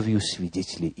упоена кровью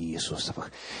свидетелей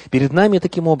Иисусовых. Перед нами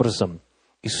таким образом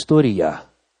история,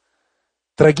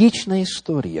 трагичная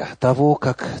история того,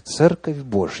 как Церковь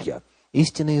Божья,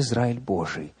 истинный Израиль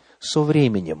Божий, со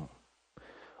временем,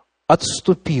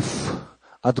 отступив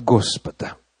от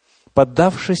Господа,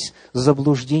 поддавшись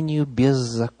заблуждению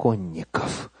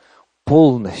беззаконников,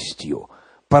 полностью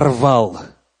порвал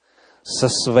со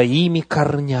своими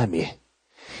корнями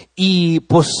и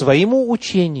по своему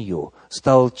учению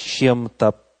стал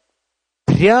чем-то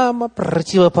прямо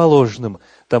противоположным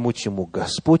тому, чему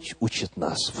Господь учит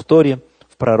нас в Торе,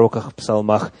 в пророках, в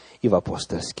псалмах и в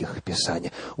апостольских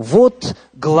писаниях. Вот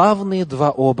главные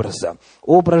два образа.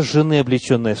 Образ жены,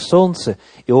 облеченной в солнце,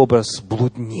 и образ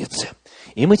блудницы.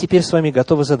 И мы теперь с вами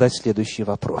готовы задать следующий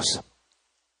вопрос.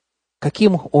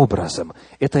 Каким образом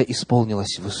это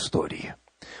исполнилось в истории?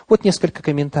 Вот несколько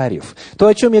комментариев. То,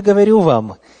 о чем я говорю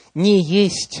вам, не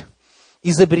есть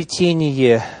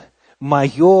изобретение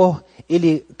мое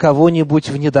или кого-нибудь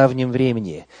в недавнем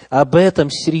времени. Об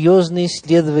этом серьезные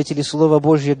исследователи Слова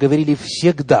Божьего говорили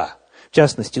всегда. В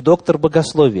частности, доктор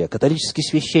богословия, католический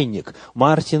священник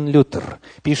Мартин Лютер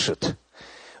пишет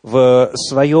в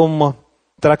своем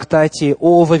трактате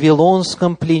о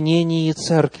вавилонском пленении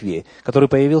церкви, который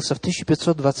появился в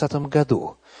 1520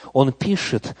 году. Он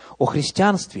пишет о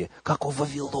христианстве, как о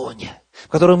Вавилоне, в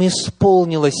котором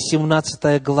исполнилась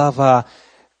 17 глава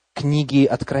книги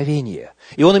Откровения.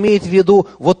 И он имеет в виду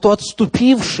вот то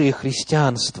отступившее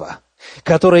христианство,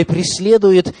 которое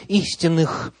преследует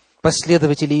истинных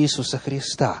последователей Иисуса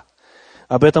Христа.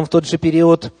 Об этом в тот же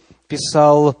период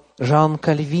писал Жан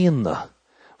Кальвин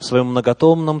в своем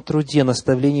многотомном труде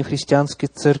 «Наставление христианской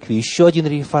церкви», еще один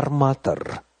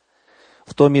реформатор.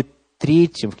 В томе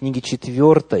 3, в книге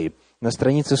 4, на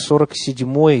странице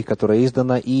 47, которая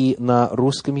издана и на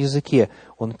русском языке,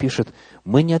 он пишет: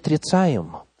 «Мы не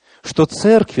отрицаем, что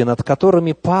церкви, над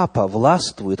которыми папа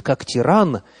властвует как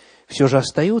тиран, все же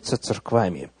остаются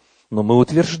церквами, но мы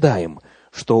утверждаем,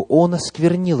 что он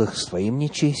осквернил их своим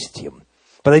нечестием,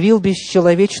 подавил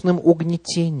бесчеловечным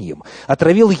угнетением,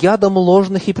 отравил ядом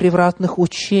ложных и превратных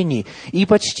учений и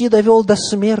почти довел до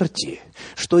смерти,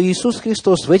 что Иисус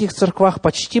Христос в этих церквах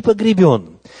почти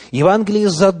погребен, Евангелие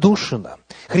задушено,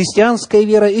 христианская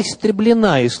вера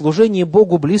истреблена и служение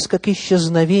Богу близко к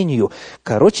исчезновению.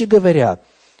 Короче говоря,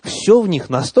 все в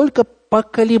них настолько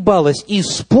поколебалось и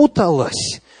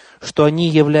спуталось, что они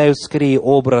являют скорее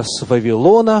образ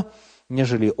Вавилона,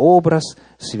 нежели образ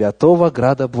святого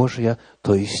града Божия,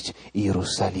 то есть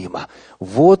Иерусалима.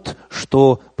 Вот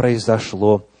что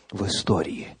произошло в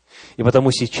истории. И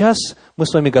потому сейчас мы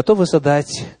с вами готовы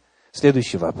задать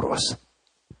следующий вопрос.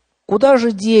 Куда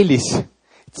же делись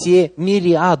те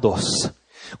мириадос?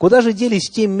 Куда же делись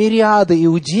те мириады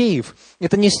иудеев?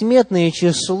 Это несметное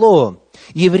число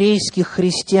еврейских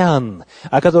христиан,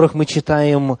 о которых мы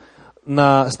читаем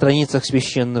на страницах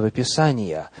Священного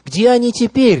Писания. Где они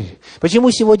теперь?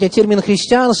 Почему сегодня термин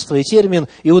христианство и термин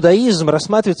иудаизм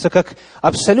рассматриваются как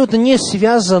абсолютно не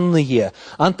связанные,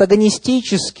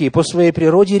 антагонистические по своей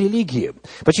природе религии?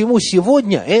 Почему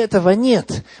сегодня этого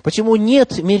нет? Почему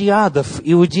нет мириадов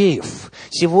иудеев?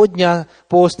 Сегодня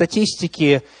по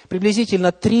статистике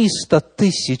приблизительно 300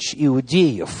 тысяч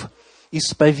иудеев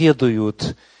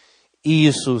исповедуют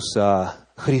Иисуса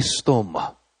Христом.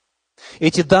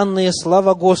 Эти данные,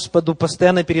 слава Господу,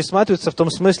 постоянно пересматриваются в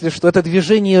том смысле, что это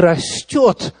движение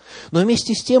растет, но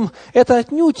вместе с тем это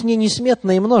отнюдь не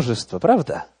несметное множество,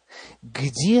 правда?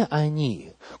 Где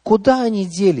они? Куда они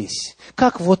делись?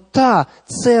 Как вот та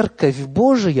Церковь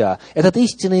Божия, этот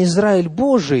истинный Израиль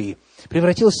Божий,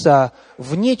 превратился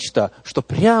в нечто, что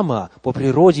прямо по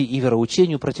природе и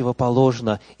вероучению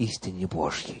противоположно истине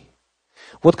Божьей?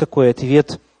 Вот какой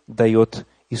ответ дает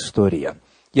история.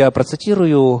 Я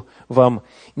процитирую вам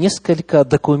несколько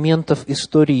документов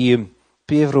истории, в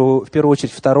первую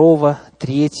очередь, 2,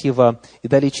 3 и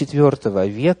далее 4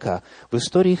 века в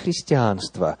истории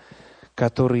христианства,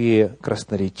 которые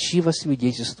красноречиво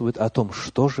свидетельствуют о том,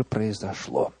 что же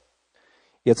произошло.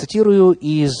 Я цитирую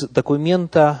из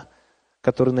документа,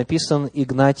 который написан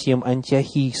Игнатием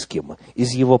Антиохийским,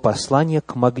 из его послания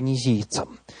к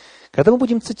магнезийцам. Когда мы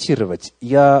будем цитировать,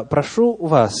 я прошу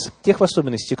вас, тех в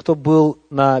особенности, кто был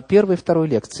на первой и второй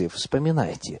лекции,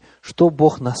 вспоминайте, что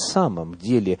Бог на самом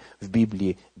деле в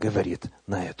Библии говорит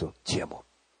на эту тему.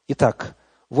 Итак,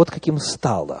 вот каким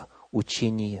стало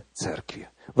учение церкви.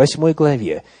 В 8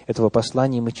 главе этого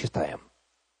послания мы читаем: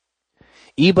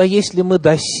 «Ибо если мы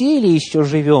доселе еще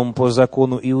живем по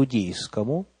закону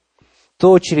иудейскому,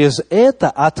 то через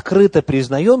это открыто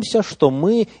признаемся, что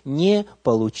мы не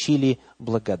получили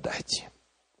благодати».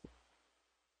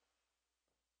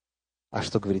 А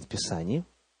что говорит Писание?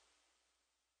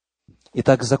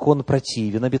 Итак, закон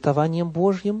противен обетованиям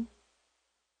Божьим?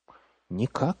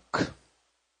 Никак.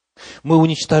 Мы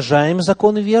уничтожаем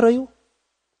закон верою?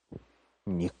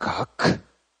 Никак.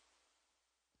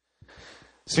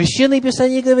 Священное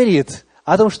Писание говорит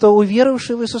о том, что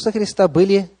уверовавшие в Иисуса Христа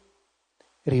были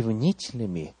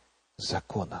ревнителями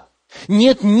закона.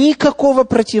 Нет никакого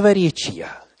противоречия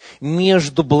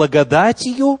между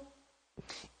благодатью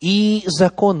и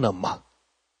законом.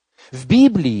 В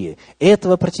Библии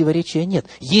этого противоречия нет.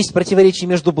 Есть противоречие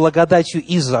между благодатью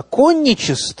и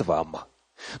законничеством,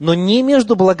 но не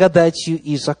между благодатью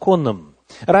и законом.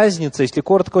 Разница, если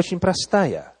коротко, очень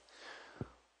простая.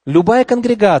 Любая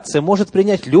конгрегация может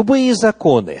принять любые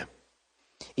законы.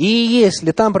 И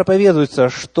если там проповедуется,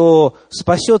 что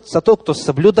спасется тот, кто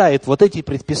соблюдает вот эти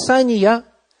предписания,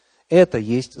 это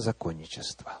есть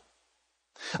законничество.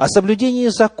 А соблюдение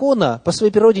закона по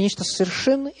своей природе нечто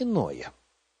совершенно иное.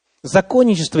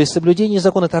 Законничество и соблюдение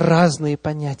закона – это разные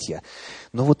понятия.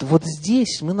 Но вот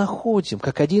здесь мы находим,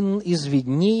 как один из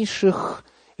виднейших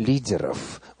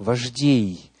лидеров,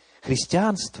 вождей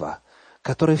христианства,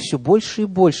 которое все больше и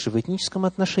больше в этническом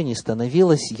отношении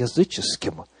становилось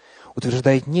языческим,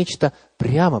 утверждает нечто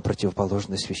прямо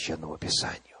противоположное Священному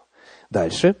Писанию.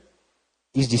 Дальше,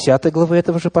 из 10 главы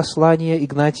этого же послания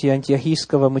Игнатия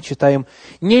Антиохийского мы читаем: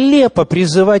 «Нелепо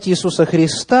призывать Иисуса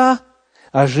Христа,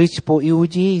 а жить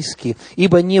по-иудейски,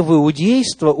 ибо не в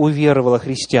иудейство уверовало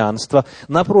христианство,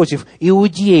 напротив,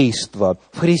 иудейство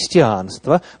в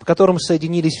христианство, в котором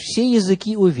соединились все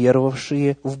языки,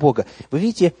 уверовавшие в Бога». Вы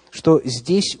видите, что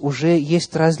здесь уже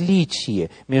есть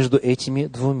различие между этими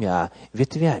двумя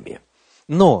ветвями.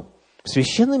 Но в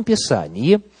Священном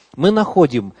Писании мы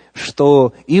находим,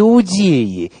 что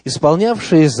иудеи,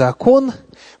 исполнявшие закон,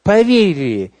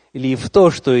 поверили в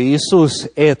то, что Иисус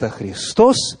 – это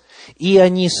Христос, и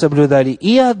они соблюдали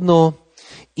и одно,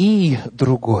 и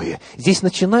другое. Здесь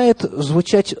начинают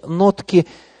звучать нотки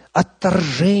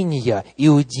отторжения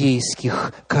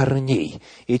иудейских корней.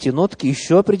 Эти нотки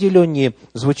еще определеннее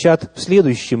звучат в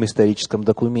следующем историческом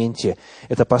документе.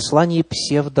 Это послание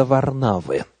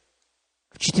псевдоварнавы.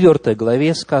 В 4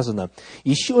 главе сказано: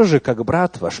 «Еще же, как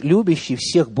брат ваш, любящий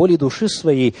всех более души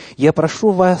своей, я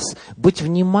прошу вас быть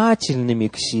внимательными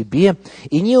к себе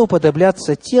и не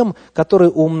уподобляться тем, которые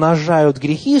умножают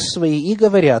грехи свои и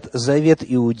говорят: завет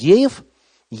иудеев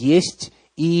есть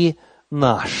и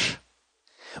наш».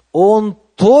 Он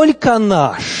только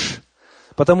наш,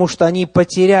 потому что они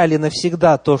потеряли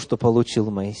навсегда то, что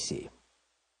получил Моисей.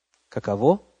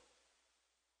 Каково?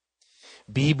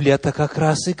 Библия-то как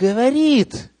раз и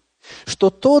говорит, что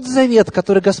тот завет,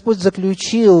 который Господь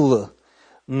заключил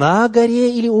на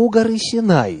горе или у горы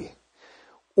Синай,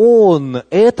 Он,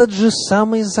 этот же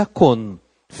самый закон,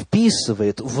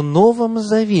 вписывает в Новом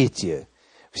Завете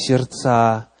в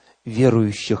сердца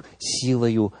верующих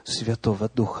силою Святого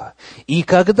Духа. И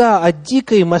когда от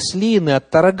дикой маслины,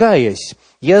 отторгаясь,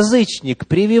 язычник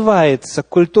прививается к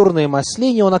культурной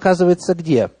маслине, он оказывается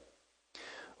где?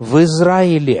 В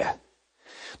Израиле.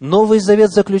 Новый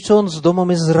Завет заключен с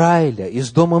домом Израиля и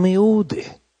с домом Иуды.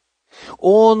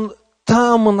 Он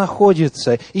там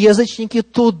находится, и язычники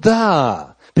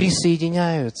туда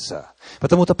присоединяются.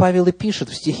 Потому-то Павел и пишет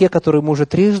в стихе, который мы уже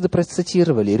трижды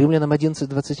процитировали, Римлянам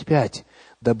 11:25,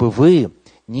 «Дабы вы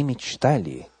не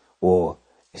мечтали о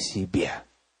себе».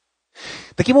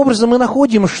 Таким образом, мы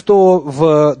находим, что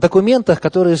в документах,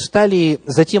 которые стали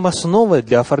затем основой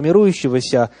для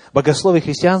формирующегося богословия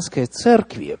христианской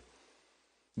церкви,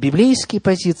 библейские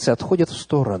позиции отходят в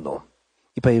сторону,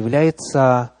 и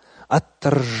появляется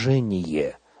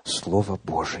отторжение Слова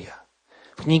Божия.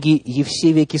 В книге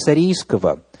Евсевия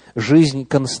Кесарийского «Жизнь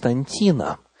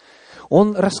Константина»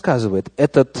 он рассказывает,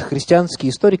 этот христианский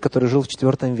историк, который жил в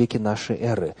IV веке нашей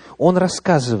эры, он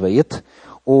рассказывает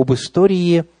об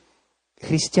истории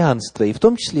христианства, и в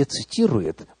том числе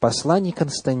цитирует послание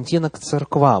Константина к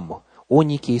церквам. о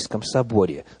Никейском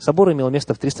соборе. Собор имел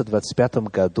место в 325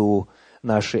 году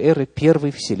нашей эры,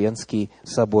 Первый Вселенский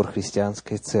собор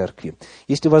христианской церкви.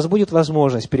 Если у вас будет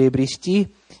возможность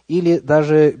приобрести или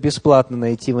даже бесплатно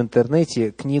найти в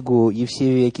интернете книгу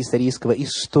Евсевия Кесарийского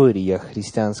 «История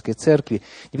христианской церкви»,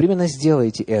 непременно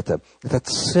сделайте это. Это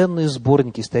ценный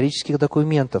сборник исторических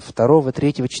документов II,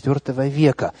 III, IV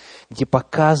века, где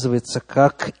показывается,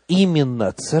 как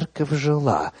именно церковь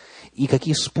жила, и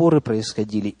какие споры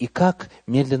происходили, и как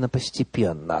медленно,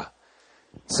 постепенно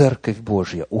Церковь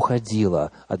Божья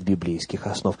уходила от библейских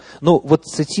основ. Ну, вот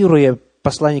цитируя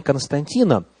послание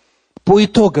Константина, по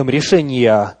итогам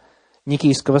решения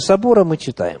Никейского собора мы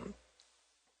читаем: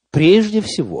 «Прежде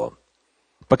всего,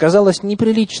 показалось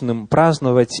неприличным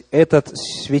праздновать этот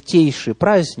святейший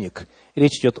праздник».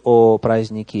 Речь идет о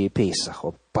празднике Пейсах,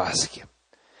 о Пасхе.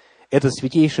 Этот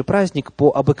святейший праздник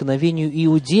по обыкновению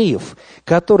иудеев,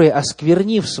 которые,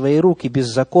 осквернив свои руки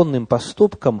беззаконным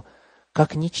поступком,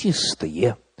 как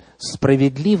нечистые,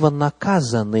 справедливо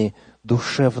наказаны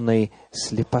душевной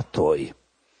слепотой.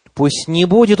 Пусть не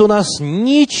будет у нас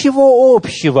ничего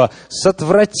общего с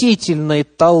отвратительной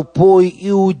толпой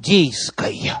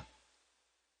иудейской,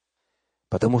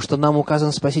 потому что нам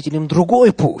указан Спасителем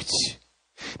другой путь.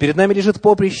 Перед нами лежит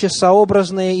поприще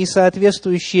сообразное и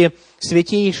соответствующее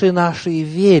святейшей нашей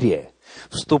вере.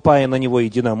 Вступая на него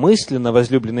единомысленно,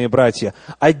 возлюбленные братья,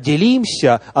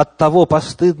 отделимся от того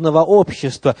постыдного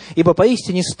общества, ибо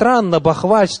поистине странно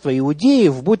бахвальство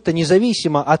иудеев, будь то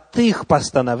независимо от их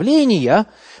постановления,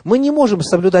 мы не можем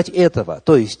соблюдать этого,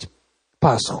 то есть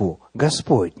Пасху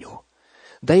Господню.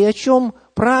 Да и о чем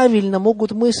правильно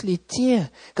могут мыслить те,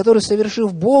 которые,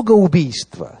 совершив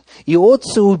богоубийство и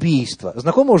отцеубийство,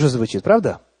 знакомо уже звучит,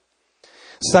 правда?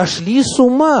 Сошли с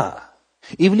ума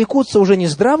и влекутся уже не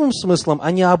здравым смыслом,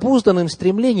 а необузданным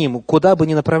стремлением, куда бы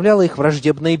ни направляло их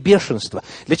враждебное бешенство.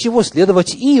 Для чего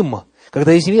следовать им,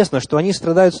 когда известно, что они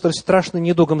страдают столь страшным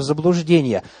недугом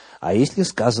заблуждения? А если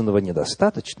сказанного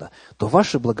недостаточно, то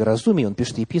ваше благоразумие, он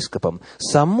пишет епископам,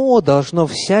 само должно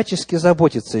всячески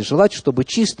заботиться и желать, чтобы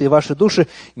чистые ваши души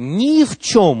ни в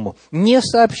чем не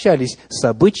сообщались с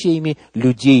обычаями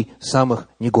людей самых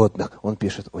негодных. Он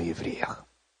пишет о евреях.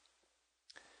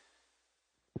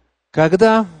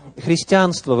 Когда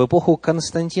христианство в эпоху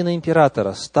Константина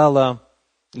Императора стало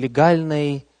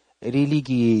легальной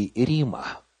религией Рима,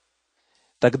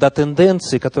 тогда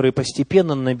тенденции, которые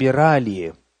постепенно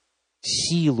набирали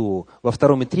силу во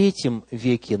II и III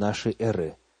веке нашей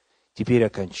эры, теперь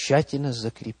окончательно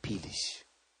закрепились.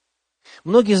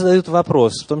 Многие задают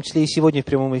вопрос, в том числе и сегодня в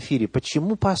прямом эфире,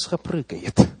 почему Пасха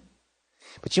прыгает?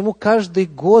 Почему каждый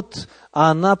год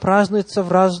она празднуется в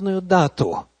разную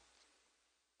дату?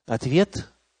 Ответ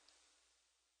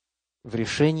в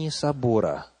решении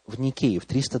собора в Никее в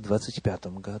 325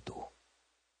 году.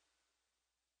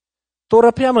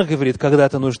 Тора прямо говорит, когда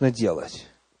это нужно делать.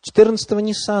 14-го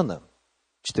Ниссана,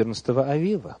 14-го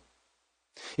Авива.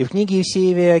 И в книге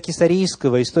Евсевия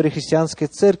Кесарийского «История христианской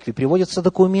церкви» приводятся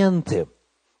документы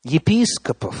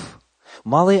епископов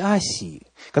Малой Асии,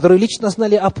 которые лично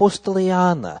знали апостола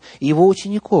Иоанна и его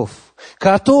учеников,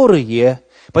 которые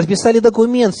подписали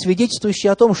документ, свидетельствующий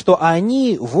о том, что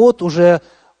они вот уже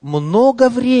много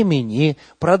времени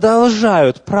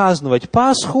продолжают праздновать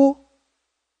Пасху,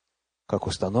 как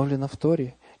установлено в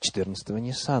Торе, 14-го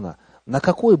Ниссана, на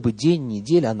какой бы день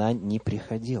недели она ни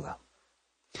приходила.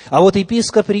 А вот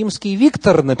епископ римский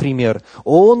Виктор, например,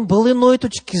 он был иной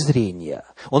точки зрения.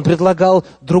 Он предлагал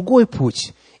другой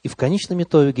путь, и в конечном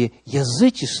итоге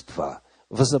язычество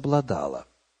возобладало.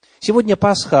 Сегодня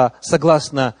Пасха,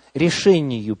 согласно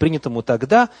решению, принятому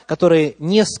тогда, которое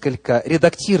несколько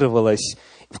редактировалось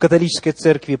в католической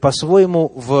церкви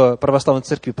по-своему, в православной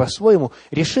церкви по-своему,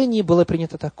 решение было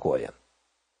принято такое.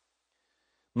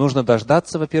 Нужно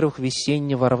дождаться, во-первых,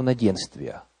 весеннего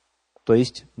равноденствия, то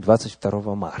есть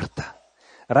 22 марта.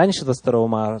 Раньше 22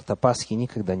 марта Пасхи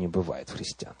никогда не бывает в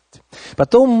христианстве.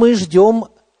 Потом мы ждем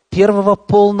первого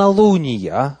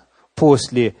полнолуния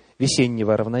после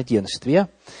весеннего равноденствия,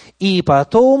 и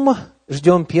потом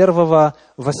ждем первого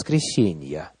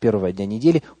воскресенья, первого дня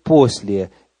недели,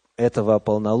 после этого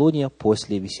полнолуния,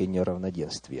 после весеннего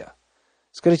равноденствия.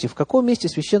 Скажите, в каком месте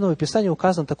Священного Писания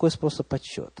указан такой способ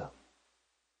подсчета?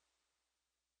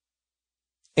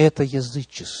 Это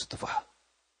язычество.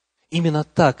 Именно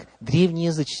так древние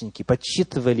язычники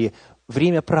подсчитывали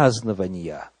время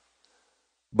празднования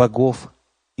богов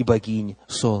и богинь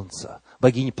солнца,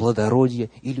 богинь плодородия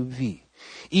и любви.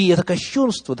 И это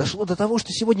кощунство дошло до того,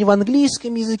 что сегодня в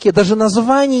английском языке даже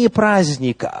название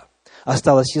праздника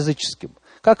осталось языческим.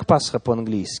 Как Пасха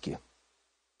по-английски?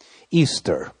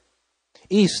 Easter.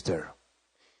 Иштар.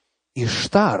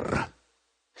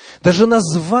 Даже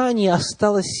название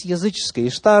осталось языческое.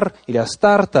 Иштар или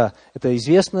Астарта – это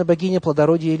известная богиня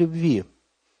плодородия и любви.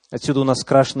 Отсюда у нас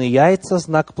крашеные яйца,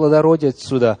 знак плодородия,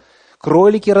 отсюда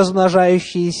кролики,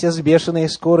 размножающиеся с бешеной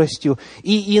скоростью,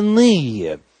 и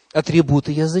иные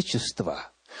атрибуты язычества.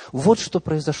 Вот что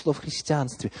произошло в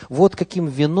христианстве. Вот каким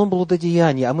вином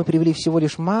блудодеяния. А мы привели всего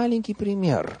лишь маленький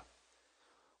пример.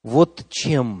 Вот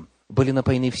чем были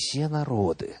напоены все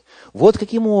народы. Вот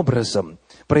каким образом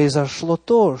произошло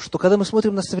то, что когда мы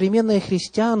смотрим на современное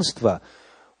христианство,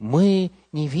 мы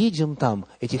не видим там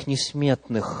этих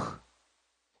несметных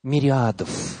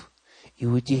мириадов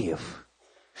иудеев.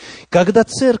 Когда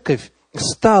церковь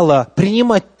стала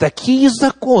принимать такие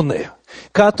законы,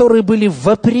 которые были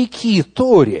вопреки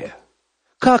Торе,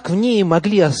 как в ней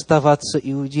могли оставаться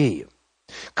иудеи?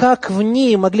 Как в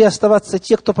ней могли оставаться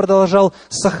те, кто продолжал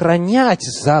сохранять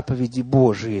заповеди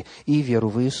Божии и веру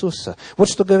в Иисуса? Вот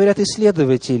что говорят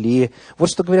исследователи, вот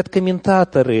что говорят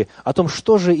комментаторы о том,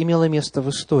 что же имело место в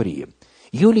истории.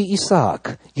 Юлий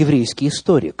Исаак, еврейский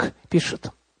историк, пишет: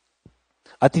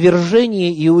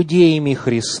 «Отвержение иудеями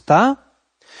Христа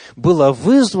было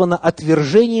вызвано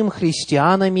отвержением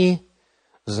христианами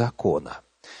закона».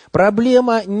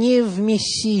 Проблема не в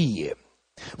Мессии.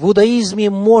 В иудаизме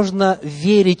можно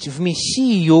верить в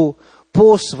Мессию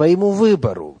по своему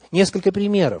выбору. Несколько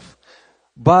примеров.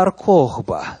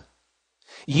 Бар-Кохба,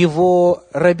 его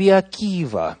раби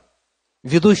Акива,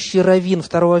 ведущий раввин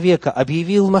II века,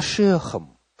 объявил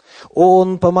Машиахом.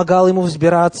 Он помогал ему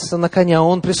взбираться на коня,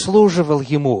 он прислуживал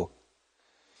ему.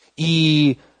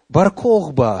 И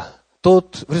Бар-Кохба,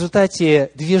 тот, в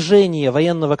результате движения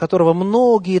военного, которого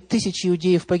многие тысячи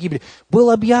иудеев погибли,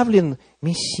 был объявлен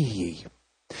Мессией.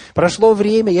 Прошло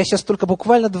время, я сейчас только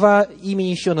буквально 2 имени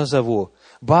еще назову.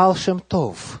 Баал Шем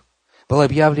Тов был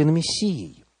объявлен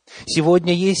Мессией.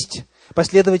 Сегодня есть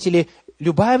последователи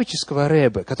Любавического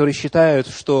ребе, которые считают,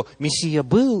 что Мессия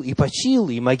был и почил,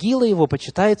 и могила его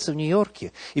почитается в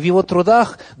Нью-Йорке. И в его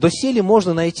трудах доселе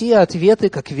можно найти ответы,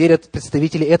 как верят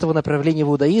представители этого направления в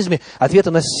иудаизме, ответы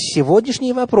на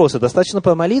сегодняшние вопросы. Достаточно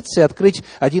помолиться и открыть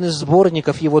один из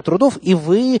сборников его трудов, и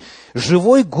вы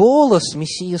живой голос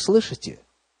Мессии слышите.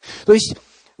 То есть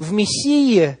в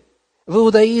Мессии, в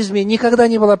иудаизме никогда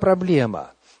не была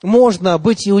проблема. Можно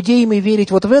быть иудеем и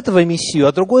верить вот в этого Мессию,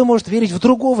 а другой может верить в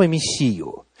другого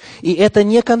Мессию. И это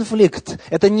не конфликт,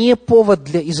 это не повод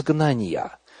для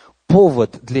изгнания.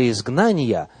 Повод для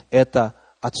изгнания – это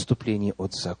отступление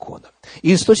от закона.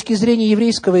 И с точки зрения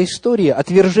еврейского истории,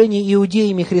 отвержение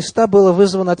иудеями Христа было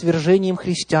вызвано отвержением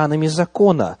христианами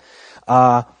закона.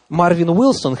 А Марвин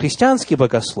Уилсон, христианский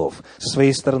богослов, со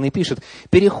своей стороны пишет: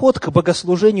 переход к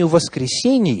богослужению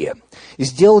воскресения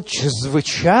сделал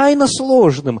чрезвычайно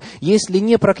сложным, если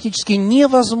не практически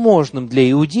невозможным для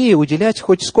иудея уделять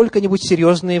хоть сколько-нибудь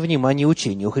серьезное внимание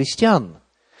учению христиан.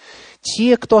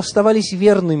 Те, кто оставались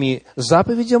верными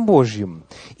заповедям Божьим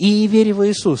и вере в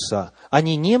Иисуса,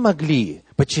 они не могли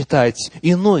почитать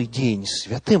иной день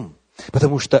святым,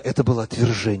 потому что это было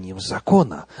отвержением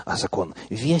закона, а закон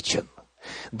вечен.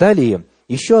 Далее,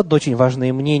 еще одно очень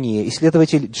важное мнение.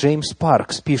 Исследователь Джеймс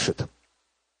Паркс пишет: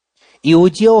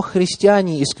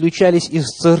 иудео-христиане исключались из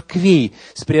церквей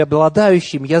с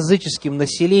преобладающим языческим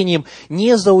населением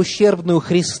не за ущербную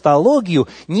христологию,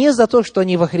 не за то, что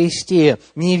они во Христе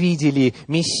не видели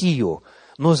Мессию,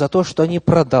 но за то, что они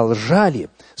продолжали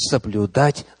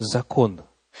соблюдать закон.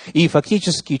 И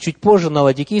фактически чуть позже на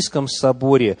Ладикийском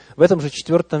соборе, в этом же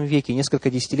IV веке,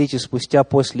 несколько десятилетий спустя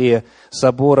после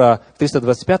собора в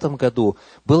 325 году,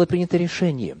 было принято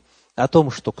решение о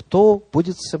том, что кто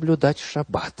будет соблюдать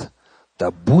шаббат, да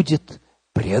будет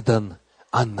предан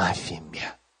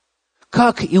анафеме.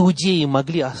 Как иудеи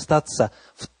могли остаться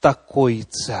в такой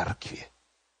церкви?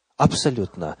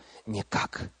 Абсолютно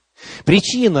никак.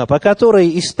 Причина, по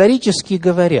которой, исторически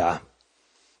говоря,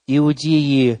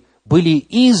 иудеи были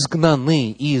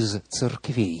изгнаны из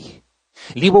церквей,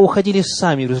 либо уходили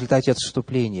сами в результате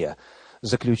отступления,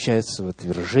 заключается в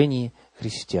отвержении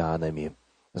христианами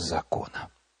закона.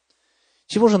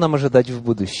 Чего же нам ожидать в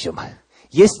будущем?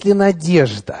 Есть ли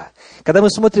надежда? Когда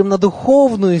мы смотрим на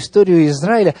духовную историю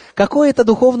Израиля, какой эта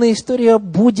духовная история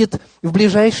будет в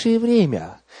ближайшее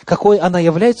время? Какой она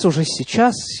является уже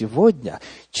сейчас, сегодня?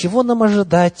 Чего нам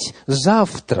ожидать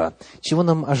завтра? Чего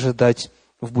нам ожидать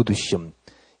в будущем?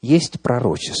 Есть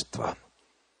пророчество.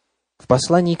 В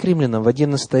послании к римлянам в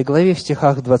 11 главе, в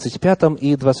стихах 25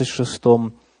 и 26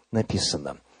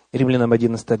 написано. Римлянам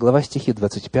 11 глава, стихи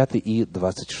 25 и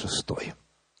 26.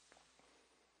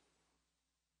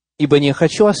 «Ибо не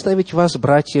хочу оставить вас,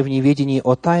 братья, в неведении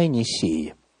о тайне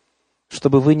сей,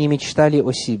 чтобы вы не мечтали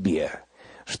о себе,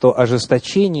 что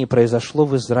ожесточение произошло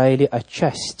в Израиле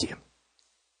отчасти,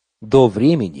 до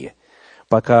времени,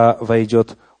 пока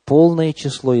войдет полное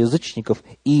число язычников,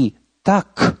 и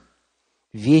так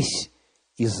весь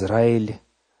Израиль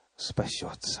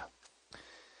спасется.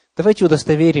 Давайте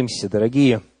удостоверимся,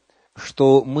 дорогие,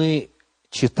 что мы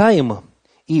читаем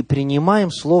и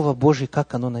принимаем Слово Божье,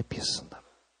 как оно написано.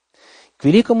 К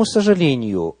великому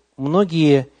сожалению,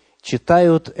 многие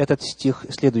читают этот стих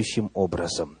следующим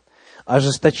образом.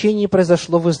 «Ожесточение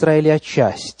произошло в Израиле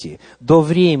отчасти, до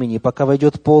времени, пока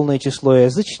войдет полное число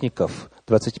язычников»,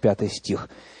 25 стих,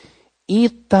 «и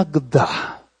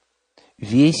тогда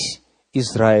весь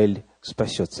Израиль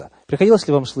спасется». Приходилось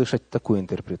ли вам слышать такую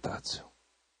интерпретацию?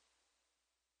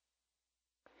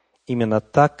 Именно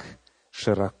так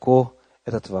широко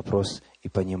этот вопрос и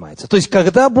понимается. То есть,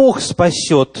 когда Бог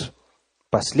спасет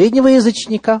последнего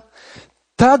язычника,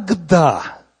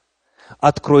 тогда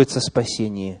откроется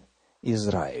спасение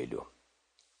Израилю.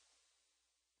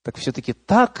 Так все-таки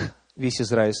так весь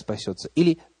Израиль спасется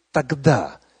или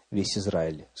тогда весь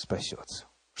Израиль спасется?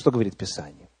 Что говорит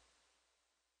Писание?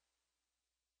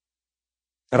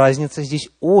 Разница здесь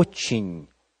очень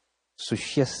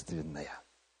существенная.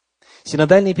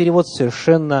 Синодальный перевод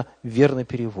совершенно верно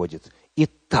переводит.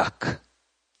 «Итак»,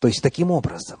 то есть таким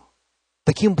образом,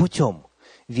 таким путем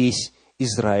весь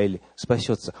Израиль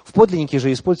спасется. В подлиннике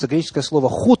же используется греческое слово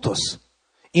 «хутос».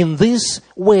 «In this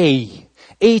way»,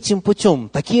 этим путем,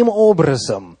 таким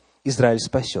образом Израиль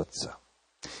спасется.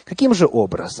 Каким же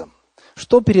образом?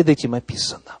 Что перед этим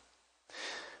описано?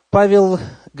 Павел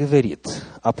говорит,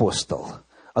 апостол,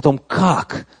 о том,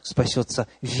 как спасется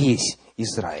весь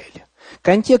Израиль.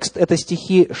 Контекст – это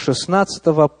стихи 16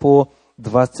 по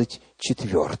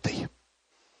 24.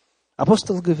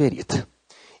 Апостол говорит,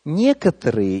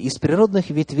 «Некоторые из природных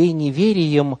ветвей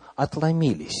неверием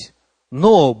отломились,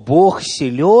 но Бог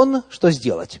силен, что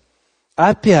сделать?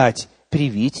 Опять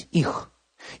привить их».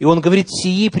 И он говорит,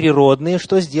 сии природные,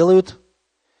 что сделают?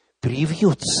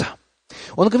 Привьются.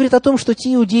 Он говорит о том, что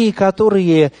те иудеи,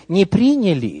 которые не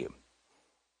приняли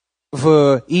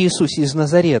в Иисусе из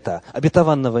Назарета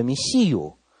обетованного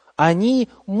Мессию, они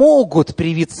могут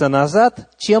привиться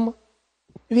назад, чем?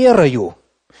 Верою.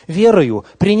 Верою,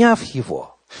 приняв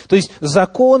Его. То есть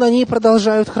закон они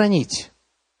продолжают хранить.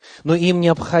 Но им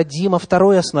необходимо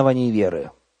второе основание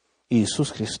веры.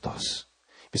 Иисус Христос,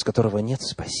 без которого нет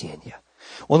спасения.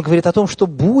 Он говорит о том, что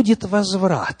будет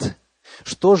возврат.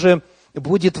 Что же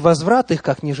будет возврат их,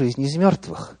 как не жизнь из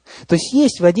мертвых? То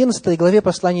есть в 11 главе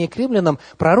послания к римлянам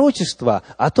пророчество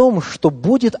о том, что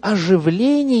будет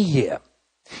оживление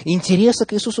интереса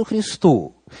к Иисусу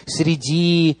Христу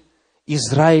среди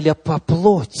Израиля по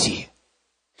плоти.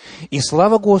 И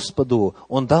слава Господу,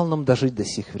 Он дал нам дожить до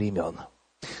сих времен.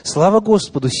 Слава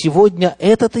Господу, сегодня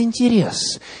этот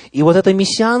интерес и вот это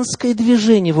мессианское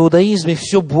движение в иудаизме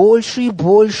все больше и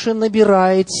больше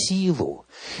набирает силу.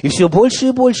 И все больше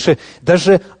и больше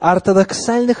даже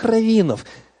ортодоксальных раввинов,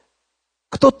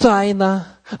 кто тайно,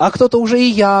 а кто-то уже и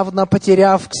явно,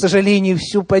 потеряв, к сожалению,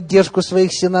 всю поддержку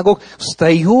своих синагог,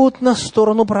 встают на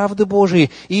сторону правды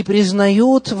Божией и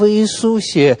признают в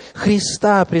Иисусе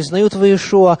Христа, признают в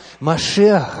Иешуа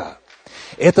Машиаха.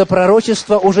 Это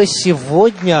пророчество уже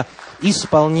сегодня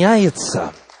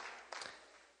исполняется.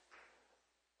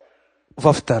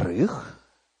 Во-вторых,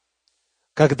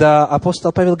 когда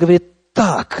апостол Павел говорит,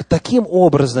 таким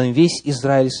образом весь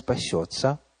Израиль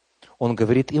спасется, он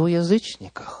говорит и о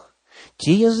язычниках.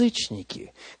 Те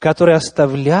язычники, которые,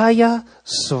 оставляя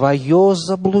свое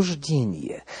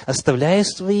заблуждение, оставляя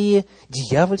свои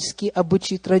дьявольские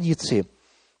обычаи и традиции,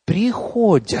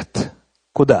 приходят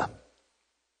куда?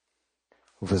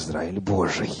 В Израиль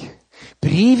Божий.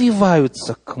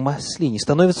 Прививаются к маслине,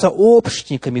 становятся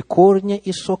общниками корня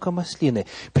и сока маслины,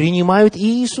 принимают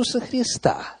Иисуса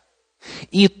Христа.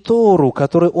 И Тору,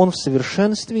 которую Он в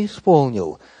совершенстве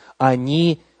исполнил,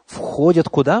 они входят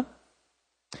куда?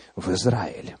 В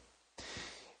Израиль.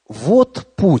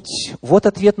 Вот путь, вот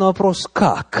ответ на вопрос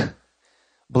 «как?».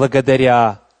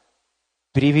 Благодаря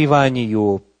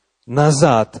прививанию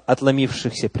назад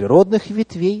отломившихся природных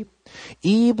ветвей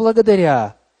и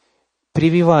благодаря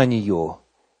прививанию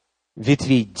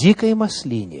ветвей дикой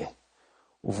маслине,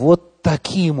 вот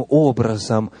таким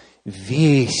образом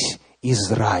весь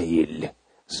Израиль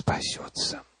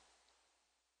спасется.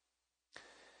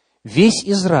 Весь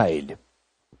Израиль.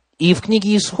 И в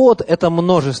книге Исход это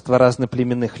множество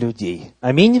разноплеменных людей.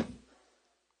 Аминь.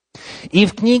 И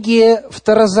в книге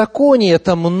Второзакония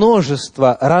это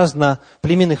множество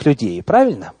разноплеменных людей.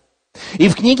 Правильно? И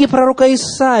в книге пророка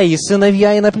Исаии,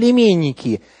 сыновья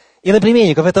иноплеменники,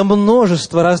 иноплеменников, это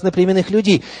множество разноплеменных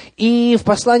людей. И в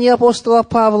послании апостола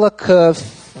Павла к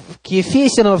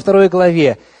Ефесянам во 2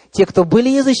 главе, те, кто были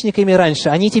язычниками раньше,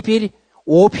 они теперь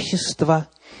общество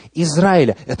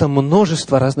Израиля. Это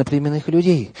множество разноплеменных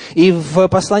людей. И в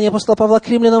послании апостола Павла к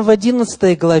римлянам в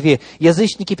 11 главе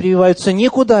язычники прививаются не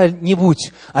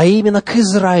куда-нибудь, а именно к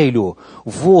Израилю.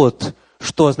 Вот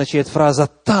что означает фраза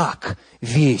 «так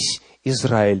весь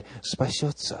Израиль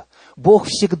спасется». Бог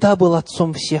всегда был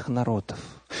отцом всех народов.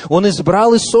 Он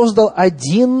избрал и создал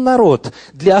один народ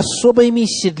для особой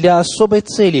миссии, для особой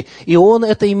цели. И Он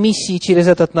этой миссии через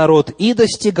этот народ и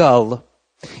достигал,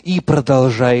 и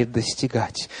продолжает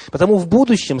достигать. Потому в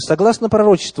будущем, согласно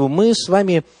пророчеству, мы с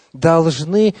вами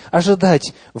должны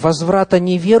ожидать возврата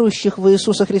неверующих в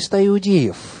Иисуса Христа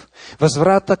иудеев,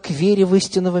 возврата к вере в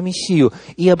истинного Мессию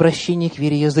и обращения к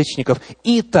вере язычников.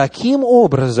 И таким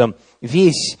образом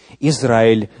весь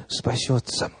Израиль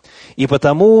спасется. И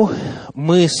потому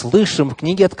мы слышим в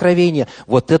книге Откровения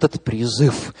вот этот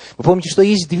призыв. Вы помните, что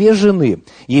есть две жены.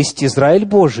 Есть Израиль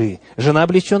Божий, жена,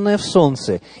 облеченная в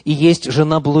солнце, и есть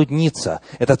жена-блудница.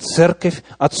 Это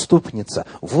церковь-отступница.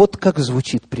 Вот как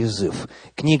звучит призыв.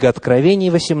 Книга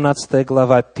Откровения, 18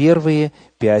 глава, первые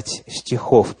 5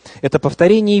 стихов. Это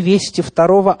повторение вести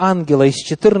второго ангела из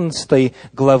 14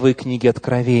 главы книги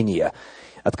Откровения.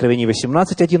 Откровение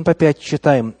 18, 1-5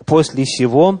 читаем. «После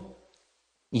сего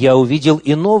я увидел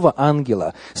иного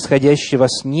ангела, сходящего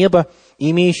с неба,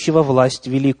 имеющего власть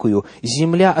великую.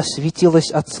 Земля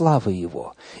осветилась от славы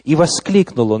его. И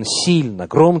воскликнул он сильно,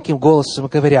 громким голосом,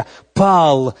 говоря: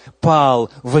 «Пал, пал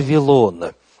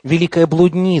Вавилон, великая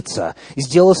блудница,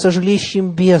 сделался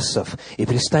жилищем бесов и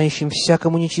пристанищем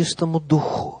всякому нечистому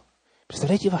духу».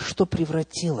 Представляете, во что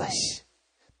превратилась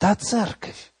та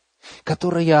церковь,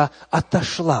 которая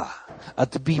отошла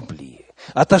от Библии,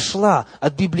 отошла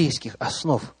от библейских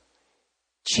основ.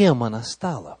 Чем она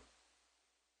стала?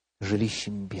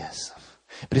 Жилищем бесов,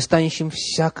 пристанищем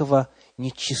всякого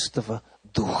нечистого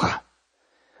духа.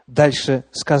 Дальше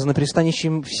сказано: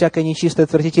 пристанищем всякой нечистой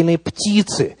отвратительной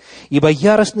птицы, ибо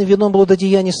яростным вином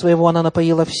блудодеяния своего она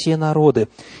напоила все народы.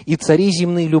 И цари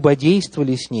земные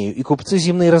любодействовали с нею, и купцы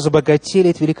земные разбогатели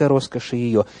от великой роскоши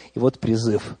ее. И вот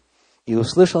призыв. «И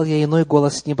услышал я иной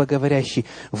голос с неба, говорящий: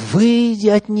 выйди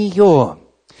от нее,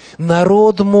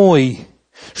 народ мой,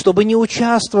 чтобы не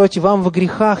участвовать вам в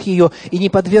грехах ее и не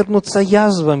подвергнуться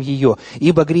язвам ее,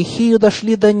 ибо грехи ее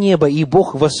дошли до неба, и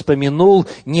Бог воспомянул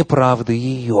неправды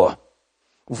ее».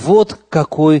 Вот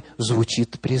какой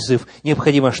звучит призыв.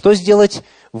 Необходимо что сделать?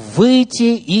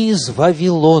 Выйти из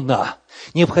Вавилона.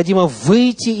 Необходимо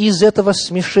выйти из этого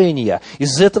смешения,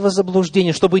 из этого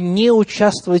заблуждения, чтобы не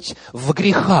участвовать в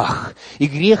грехах. И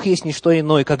грех есть не что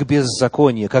иное, как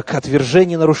беззаконие, как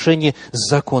отвержение, нарушение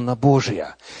закона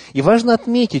Божия. И важно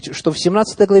отметить, что в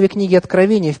 17 главе книги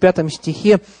Откровения, в 5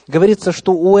 стихе, говорится,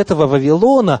 что у этого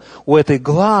Вавилона, у этой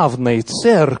главной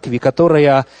церкви,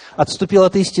 которая отступила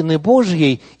от истины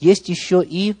Божьей, есть еще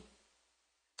и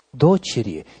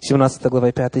дочери. 17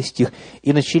 глава, 5 стих.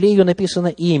 «И на челе ее написано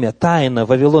имя, тайна,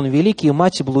 Вавилон Великий,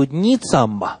 мать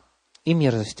блудницам и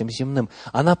мерзостям земным».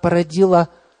 Она породила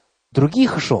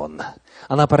других жен,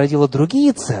 она породила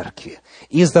другие церкви.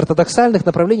 Из ортодоксальных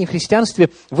направлений в христианстве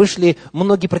вышли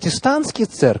многие протестантские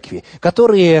церкви,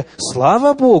 которые,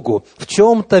 слава Богу, в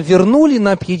чем-то вернули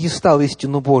на пьедестал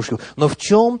истину Божью, но в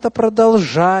чем-то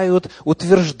продолжают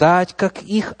утверждать, как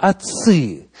их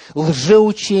отцы,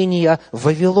 лжеучения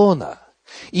Вавилона.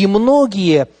 И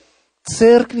многие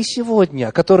церкви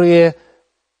сегодня, которые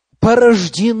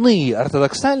порождены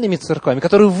ортодоксальными церквями,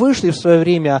 которые вышли в свое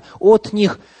время от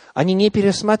них, они не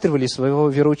пересматривали своего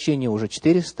вероучения уже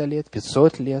 400 лет,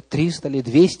 500 лет, 300 лет,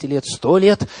 200 лет, 100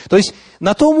 лет. То есть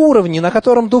на том уровне, на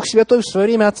котором Дух Святой в свое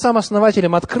время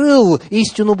отцам-основателям открыл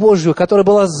истину Божью, которая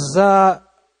была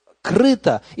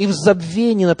закрыта и в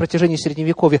забвении на протяжении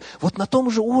Средневековья, вот на том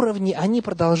же уровне они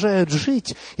продолжают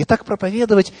жить и так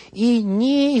проповедовать, и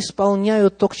не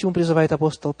исполняют то, к чему призывает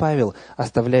апостол Павел,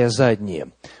 оставляя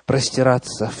заднее,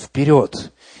 простираться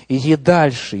вперед, идти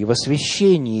дальше и в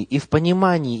освящении, и в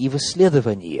понимании, и в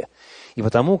исследовании. И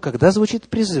потому, когда звучит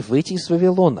призыв выйти из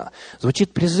Вавилона,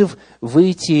 звучит призыв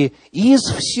выйти из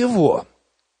всего,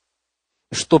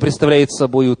 что представляет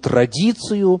собой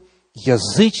традицию,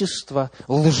 язычество,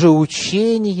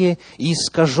 лжеучение и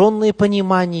искаженное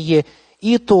понимание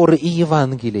и Торы, и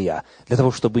Евангелия, для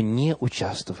того, чтобы не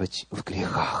участвовать в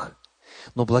грехах.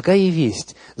 Но благая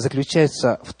весть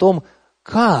заключается в том,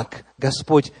 как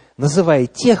Господь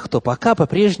называет тех, кто пока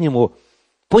по-прежнему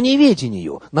по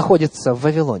неведению находится в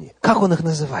Вавилоне. Как Он их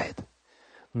называет?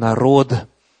 Народ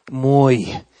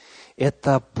мой.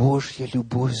 это Божья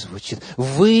любовь звучит.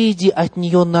 «Выйди от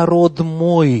нее, народ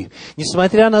мой».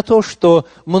 Несмотря на то, что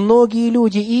многие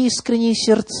люди, искренние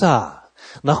сердца,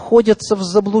 находятся в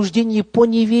заблуждении по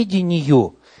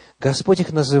неведению, Господь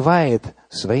их называет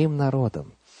своим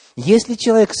народом. Если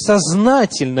человек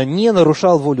сознательно не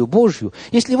нарушал волю Божью,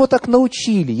 если его так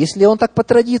научили, если он так по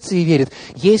традиции верит,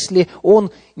 если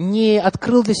он не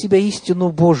открыл для себя истину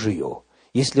Божию,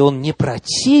 если он не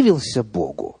противился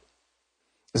Богу,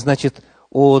 значит,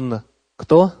 он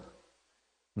кто?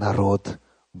 Народ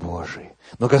Божий.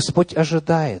 Но Господь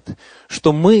ожидает,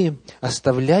 что мы,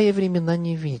 оставляя времена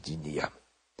неведения,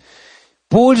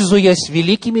 пользуясь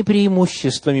великими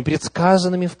преимуществами,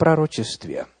 предсказанными в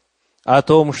пророчестве, о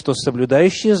том, что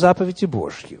соблюдающие заповеди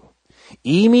Божьи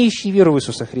и имеющие веру в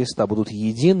Иисуса Христа будут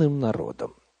единым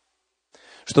народом,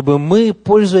 чтобы мы,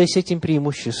 пользуясь этим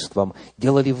преимуществом,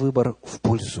 делали выбор в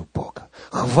пользу Бога.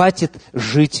 Хватит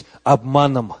жить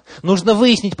обманом. Нужно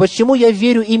выяснить, почему я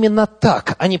верю именно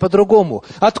так, а не по-другому.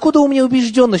 Откуда у меня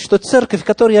убежденность, что церковь, к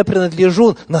которой я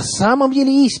принадлежу, на самом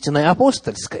деле истинная,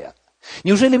 апостольская?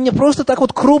 Неужели мне просто так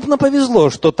вот крупно повезло,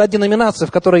 что та деноминация,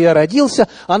 в которой я родился,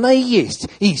 она и есть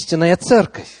истинная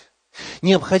церковь?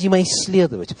 Необходимо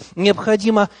исследовать,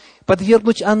 необходимо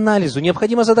подвергнуть анализу,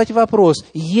 необходимо задать вопрос,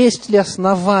 есть ли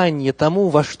основание тому,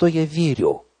 во что я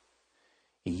верю.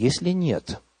 И если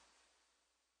нет,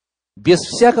 без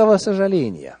всякого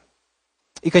сожаления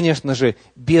и, конечно же,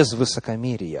 без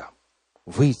высокомерия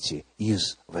выйти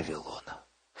из Вавилона.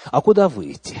 А куда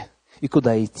выйти и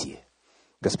куда идти?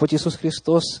 Господь Иисус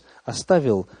Христос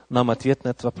оставил нам ответ на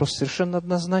этот вопрос совершенно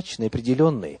однозначный,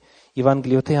 определенный.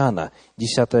 Евангелие от Иоанна,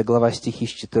 10 глава, стихи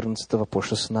с 14 по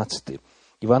 16.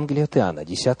 Евангелие от Иоанна,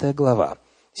 10 глава,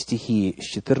 стихи с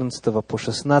 14 по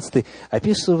 16,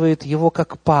 описывает его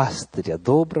как пастыря,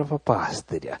 доброго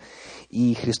пастыря.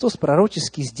 И Христос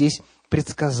пророчески здесь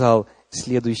предсказал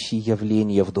следующие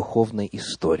явления в духовной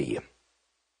истории.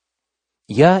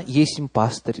 «Я есмь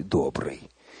пастырь добрый,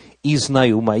 и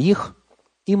знаю моих,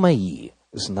 и мои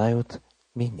знают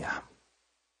меня.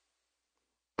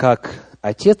 Как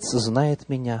Отец знает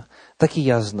меня, так и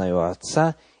я знаю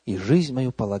Отца, и жизнь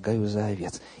мою полагаю за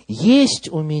овец. Есть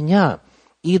у меня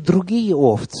и другие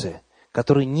овцы,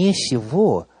 которые не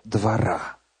сего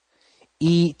двора,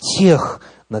 и тех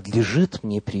надлежит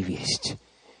мне привесть.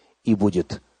 И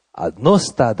будет одно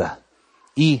стадо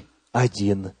и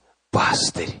один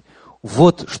пастырь».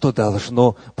 Вот что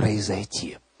должно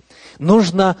произойти.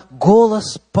 Нужно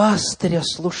голос пастыря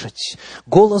слушать,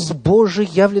 голос Божий,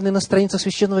 явленный на страницах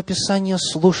Священного Писания,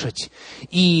 слушать.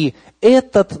 И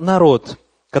этот народ,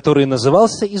 который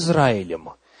назывался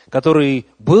Израилем, который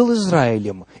был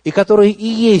Израилем, и который и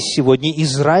есть сегодня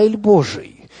Израиль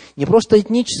Божий, не просто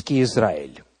этнический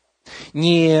Израиль,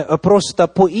 не просто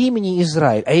по имени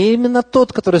Израиль, а именно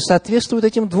тот, который соответствует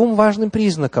этим двум важным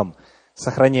признакам,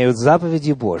 сохраняют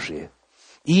заповеди Божьи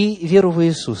и веру в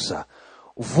Иисуса.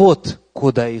 Вот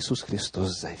куда Иисус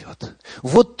Христос зовет.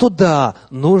 Вот туда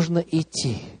нужно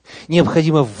идти.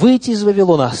 Необходимо выйти из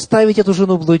Вавилона, оставить эту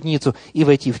жену-блудницу и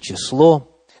войти в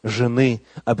число жены,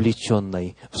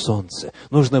 облеченной в солнце.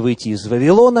 Нужно выйти из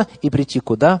Вавилона и прийти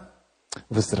куда?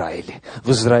 В Израиль.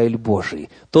 В Израиль Божий.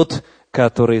 Тот,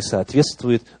 который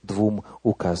соответствует двум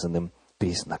указанным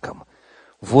признакам.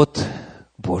 Вот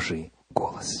Божий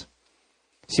голос.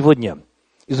 Сегодня,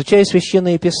 изучая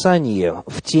Священное Писание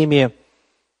в теме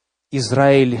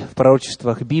 «Израиль в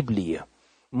пророчествах Библии»,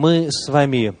 мы с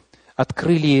вами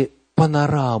открыли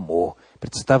панораму,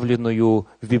 представленную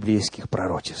в библейских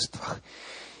пророчествах.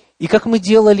 И как мы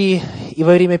делали и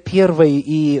во время первой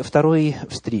и второй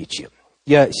встречи,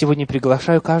 я сегодня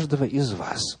приглашаю каждого из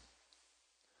вас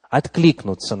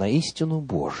откликнуться на истину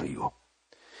Божию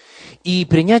и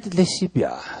принять для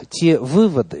себя те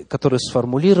выводы, которые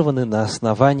сформулированы на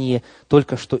основании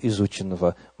только что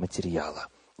изученного материала.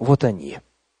 Вот они.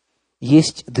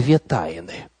 Есть две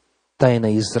тайны.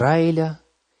 Тайна Израиля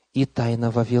и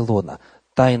тайна Вавилона.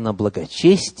 Тайна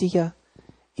благочестия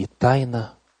и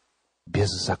тайна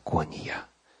беззакония.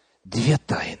 Две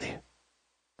тайны.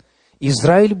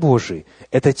 Израиль Божий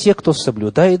 – это те, кто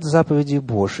соблюдает заповеди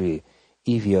Божии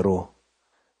и веру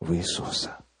в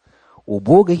Иисуса. У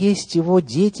Бога есть Его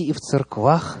дети и в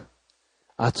церквах,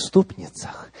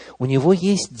 отступницах. У Него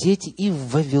есть дети и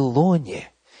в Вавилоне,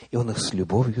 и Он их с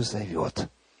любовью зовет.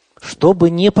 Чтобы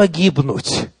не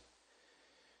погибнуть,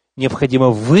 необходимо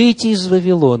выйти из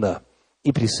Вавилона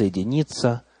и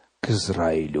присоединиться к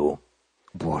Израилю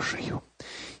Божию.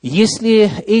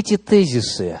 Если эти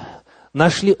тезисы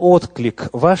нашли отклик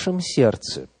в вашем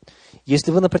сердце,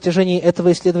 Если вы на протяжении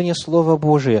этого исследования Слова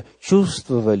Божия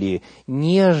чувствовали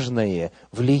нежное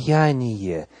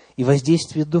влияние и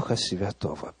воздействие Духа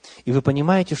Святого, и вы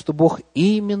понимаете, что Бог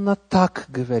именно так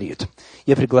говорит,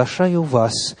 я приглашаю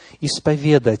вас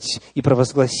исповедать и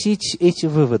провозгласить эти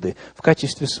выводы в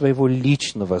качестве своего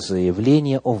личного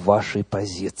заявления о вашей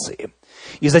позиции.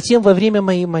 И затем во время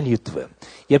моей молитвы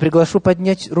я приглашу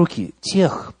поднять руки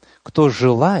тех, кто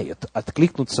желает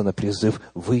откликнуться на призыв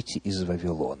выйти из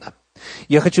Вавилона.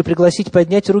 Я хочу пригласить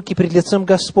поднять руки пред лицем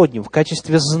Господним в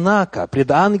качестве знака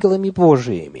пред ангелами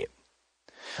Божиими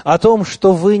о том,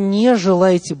 что вы не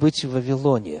желаете быть в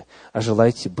Вавилоне, а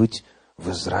желаете быть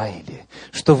в Израиле,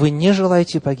 что вы не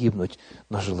желаете погибнуть,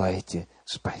 но желаете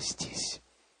спастись.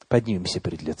 Поднимемся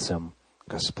пред лицем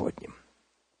Господним.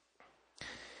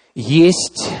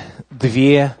 Есть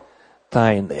две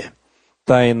тайны.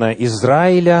 Тайна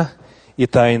Израиля и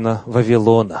тайна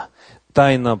Вавилона.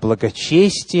 Тайна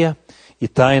благочестия и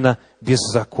тайна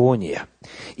беззакония.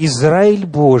 Израиль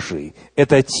Божий –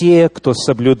 это те, кто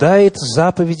соблюдает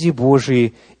заповеди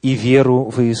Божии и веру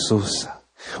в Иисуса.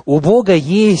 У Бога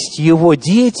есть Его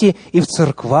дети и в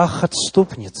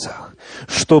церквах-отступницах.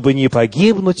 Чтобы не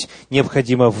погибнуть,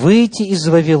 необходимо выйти из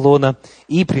Вавилона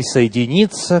и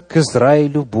присоединиться к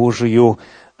Израилю Божию.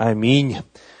 Аминь.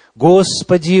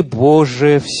 Господи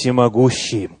Боже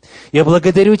Всемогущий, я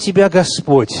благодарю Тебя,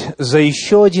 Господь, за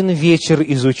еще один вечер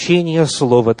изучения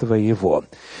Слова Твоего.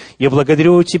 Я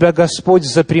благодарю Тебя, Господь,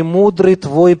 за премудрый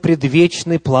Твой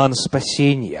предвечный план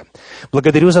спасения.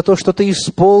 Благодарю за то, что Ты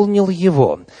исполнил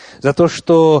его, за то,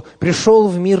 что пришел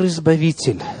в мир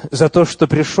Избавитель, за то, что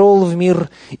пришел в мир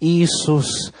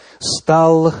Иисус,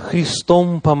 стал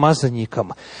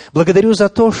Христом-помазанником. Благодарю за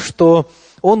то, что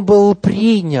Он был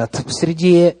принят в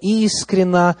среде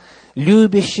искренно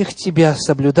любящих Тебя,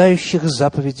 соблюдающих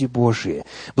заповеди Божии.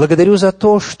 Благодарю за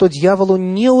то, что дьяволу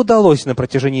не удалось на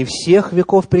протяжении всех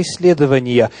веков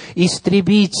преследования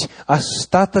истребить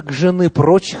остаток жены,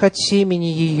 прочих от семени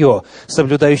ее,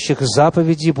 соблюдающих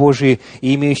заповеди Божии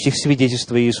и имеющих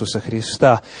свидетельство Иисуса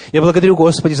Христа. Я благодарю,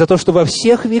 Господи, за то, что во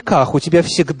всех веках у Тебя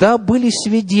всегда были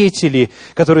свидетели,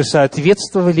 которые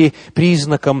соответствовали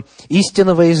признакам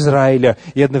истинного Израиля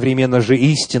и одновременно же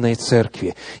истинной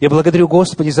церкви. Я благодарю,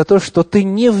 Господи, за то, что Ты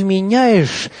не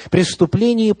вменяешь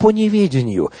преступление по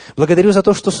неведению. Благодарю за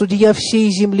то, что судья всей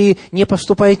земли не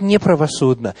поступает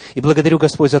неправосудно. И благодарю,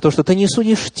 Господь, за то, что Ты не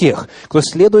судишь тех, кто,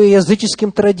 следуя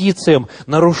языческим традициям,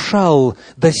 нарушал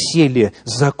доселе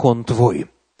закон Твой.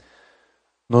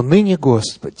 Но ныне,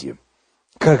 Господи,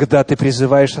 когда Ты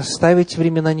призываешь оставить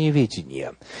времена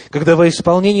неведения, когда во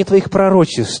исполнении Твоих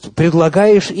пророчеств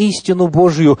предлагаешь истину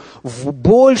Божию в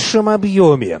большем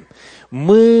объеме,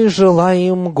 мы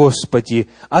желаем, Господи,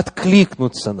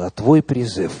 откликнуться на Твой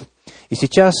призыв. И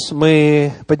сейчас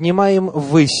мы поднимаем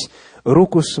ввысь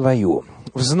руку свою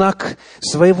в знак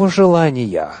своего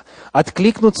желания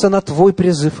откликнуться на Твой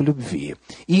призыв любви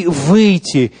и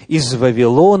выйти из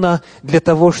Вавилона для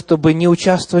того, чтобы не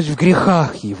участвовать в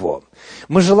грехах его.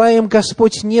 Мы желаем,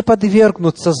 Господь, не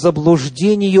подвергнуться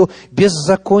заблуждению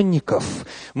беззаконников.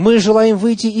 Мы желаем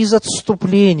выйти из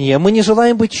отступления. Мы не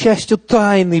желаем быть частью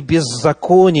тайны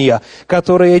беззакония,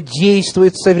 которая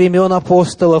действует со времен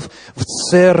апостолов в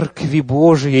Церкви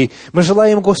Божьей. Мы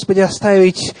желаем, Господи,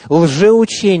 оставить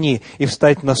лжеучение и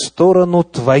встать на сторону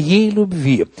Твоей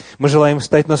любви. Мы желаем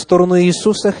встать на сторону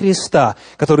Иисуса Христа,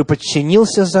 который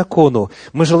подчинился закону.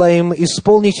 Мы желаем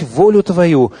исполнить волю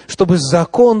Твою, чтобы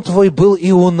закон Твой был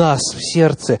и у нас в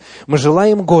сердце. Мы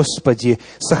желаем, Господи,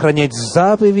 сохранять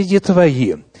заповеди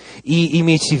Твои и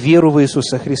иметь веру в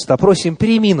Иисуса Христа. Просим,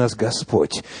 прими нас,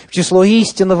 Господь, в число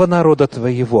истинного народа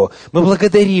Твоего. Мы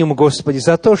благодарим, Господи,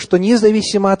 за то, что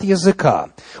независимо от языка,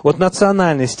 от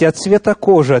национальности, от цвета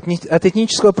кожи, от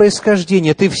этнического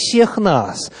происхождения, Ты всех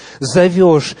нас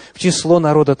зовешь в число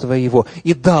народа Твоего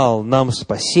и дал нам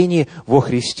спасение во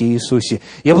Христе Иисусе.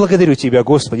 Я благодарю Тебя,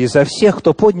 Господи, за всех,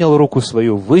 кто поднял руку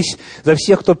свою ввысь, за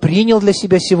всех, кто принял для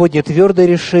себя сегодня твердое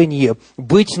решение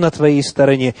быть на Твоей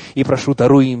стороне, и прошу,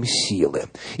 даруй им силы.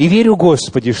 И верю,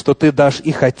 Господи, что Ты дашь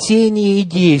и хотение, и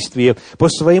действие по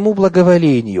своему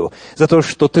благоволению, за то,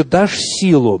 что Ты дашь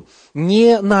силу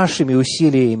не нашими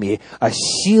усилиями, а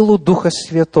силу Духа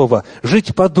Святого,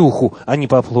 жить по Духу, а не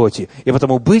по плоти, и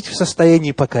потому быть в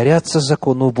состоянии покоряться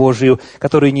закону Божию,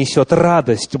 который несет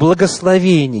радость,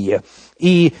 благословение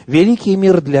и великий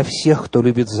мир для всех, кто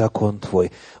любит закон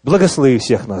Твой. Благослови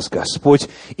всех нас, Господь,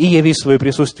 и яви свое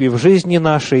присутствие в жизни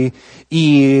нашей,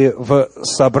 и в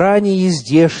собрании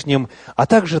здешнем, а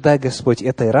также дай, Господь,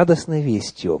 этой радостной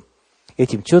вестью,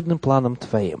 этим чудным планом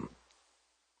Твоим,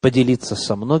 поделиться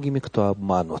со многими, кто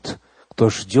обманут, кто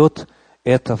ждет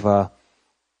этого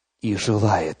и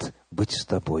желает быть с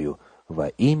тобою во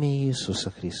имя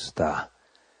Иисуса Христа.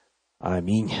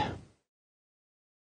 Аминь.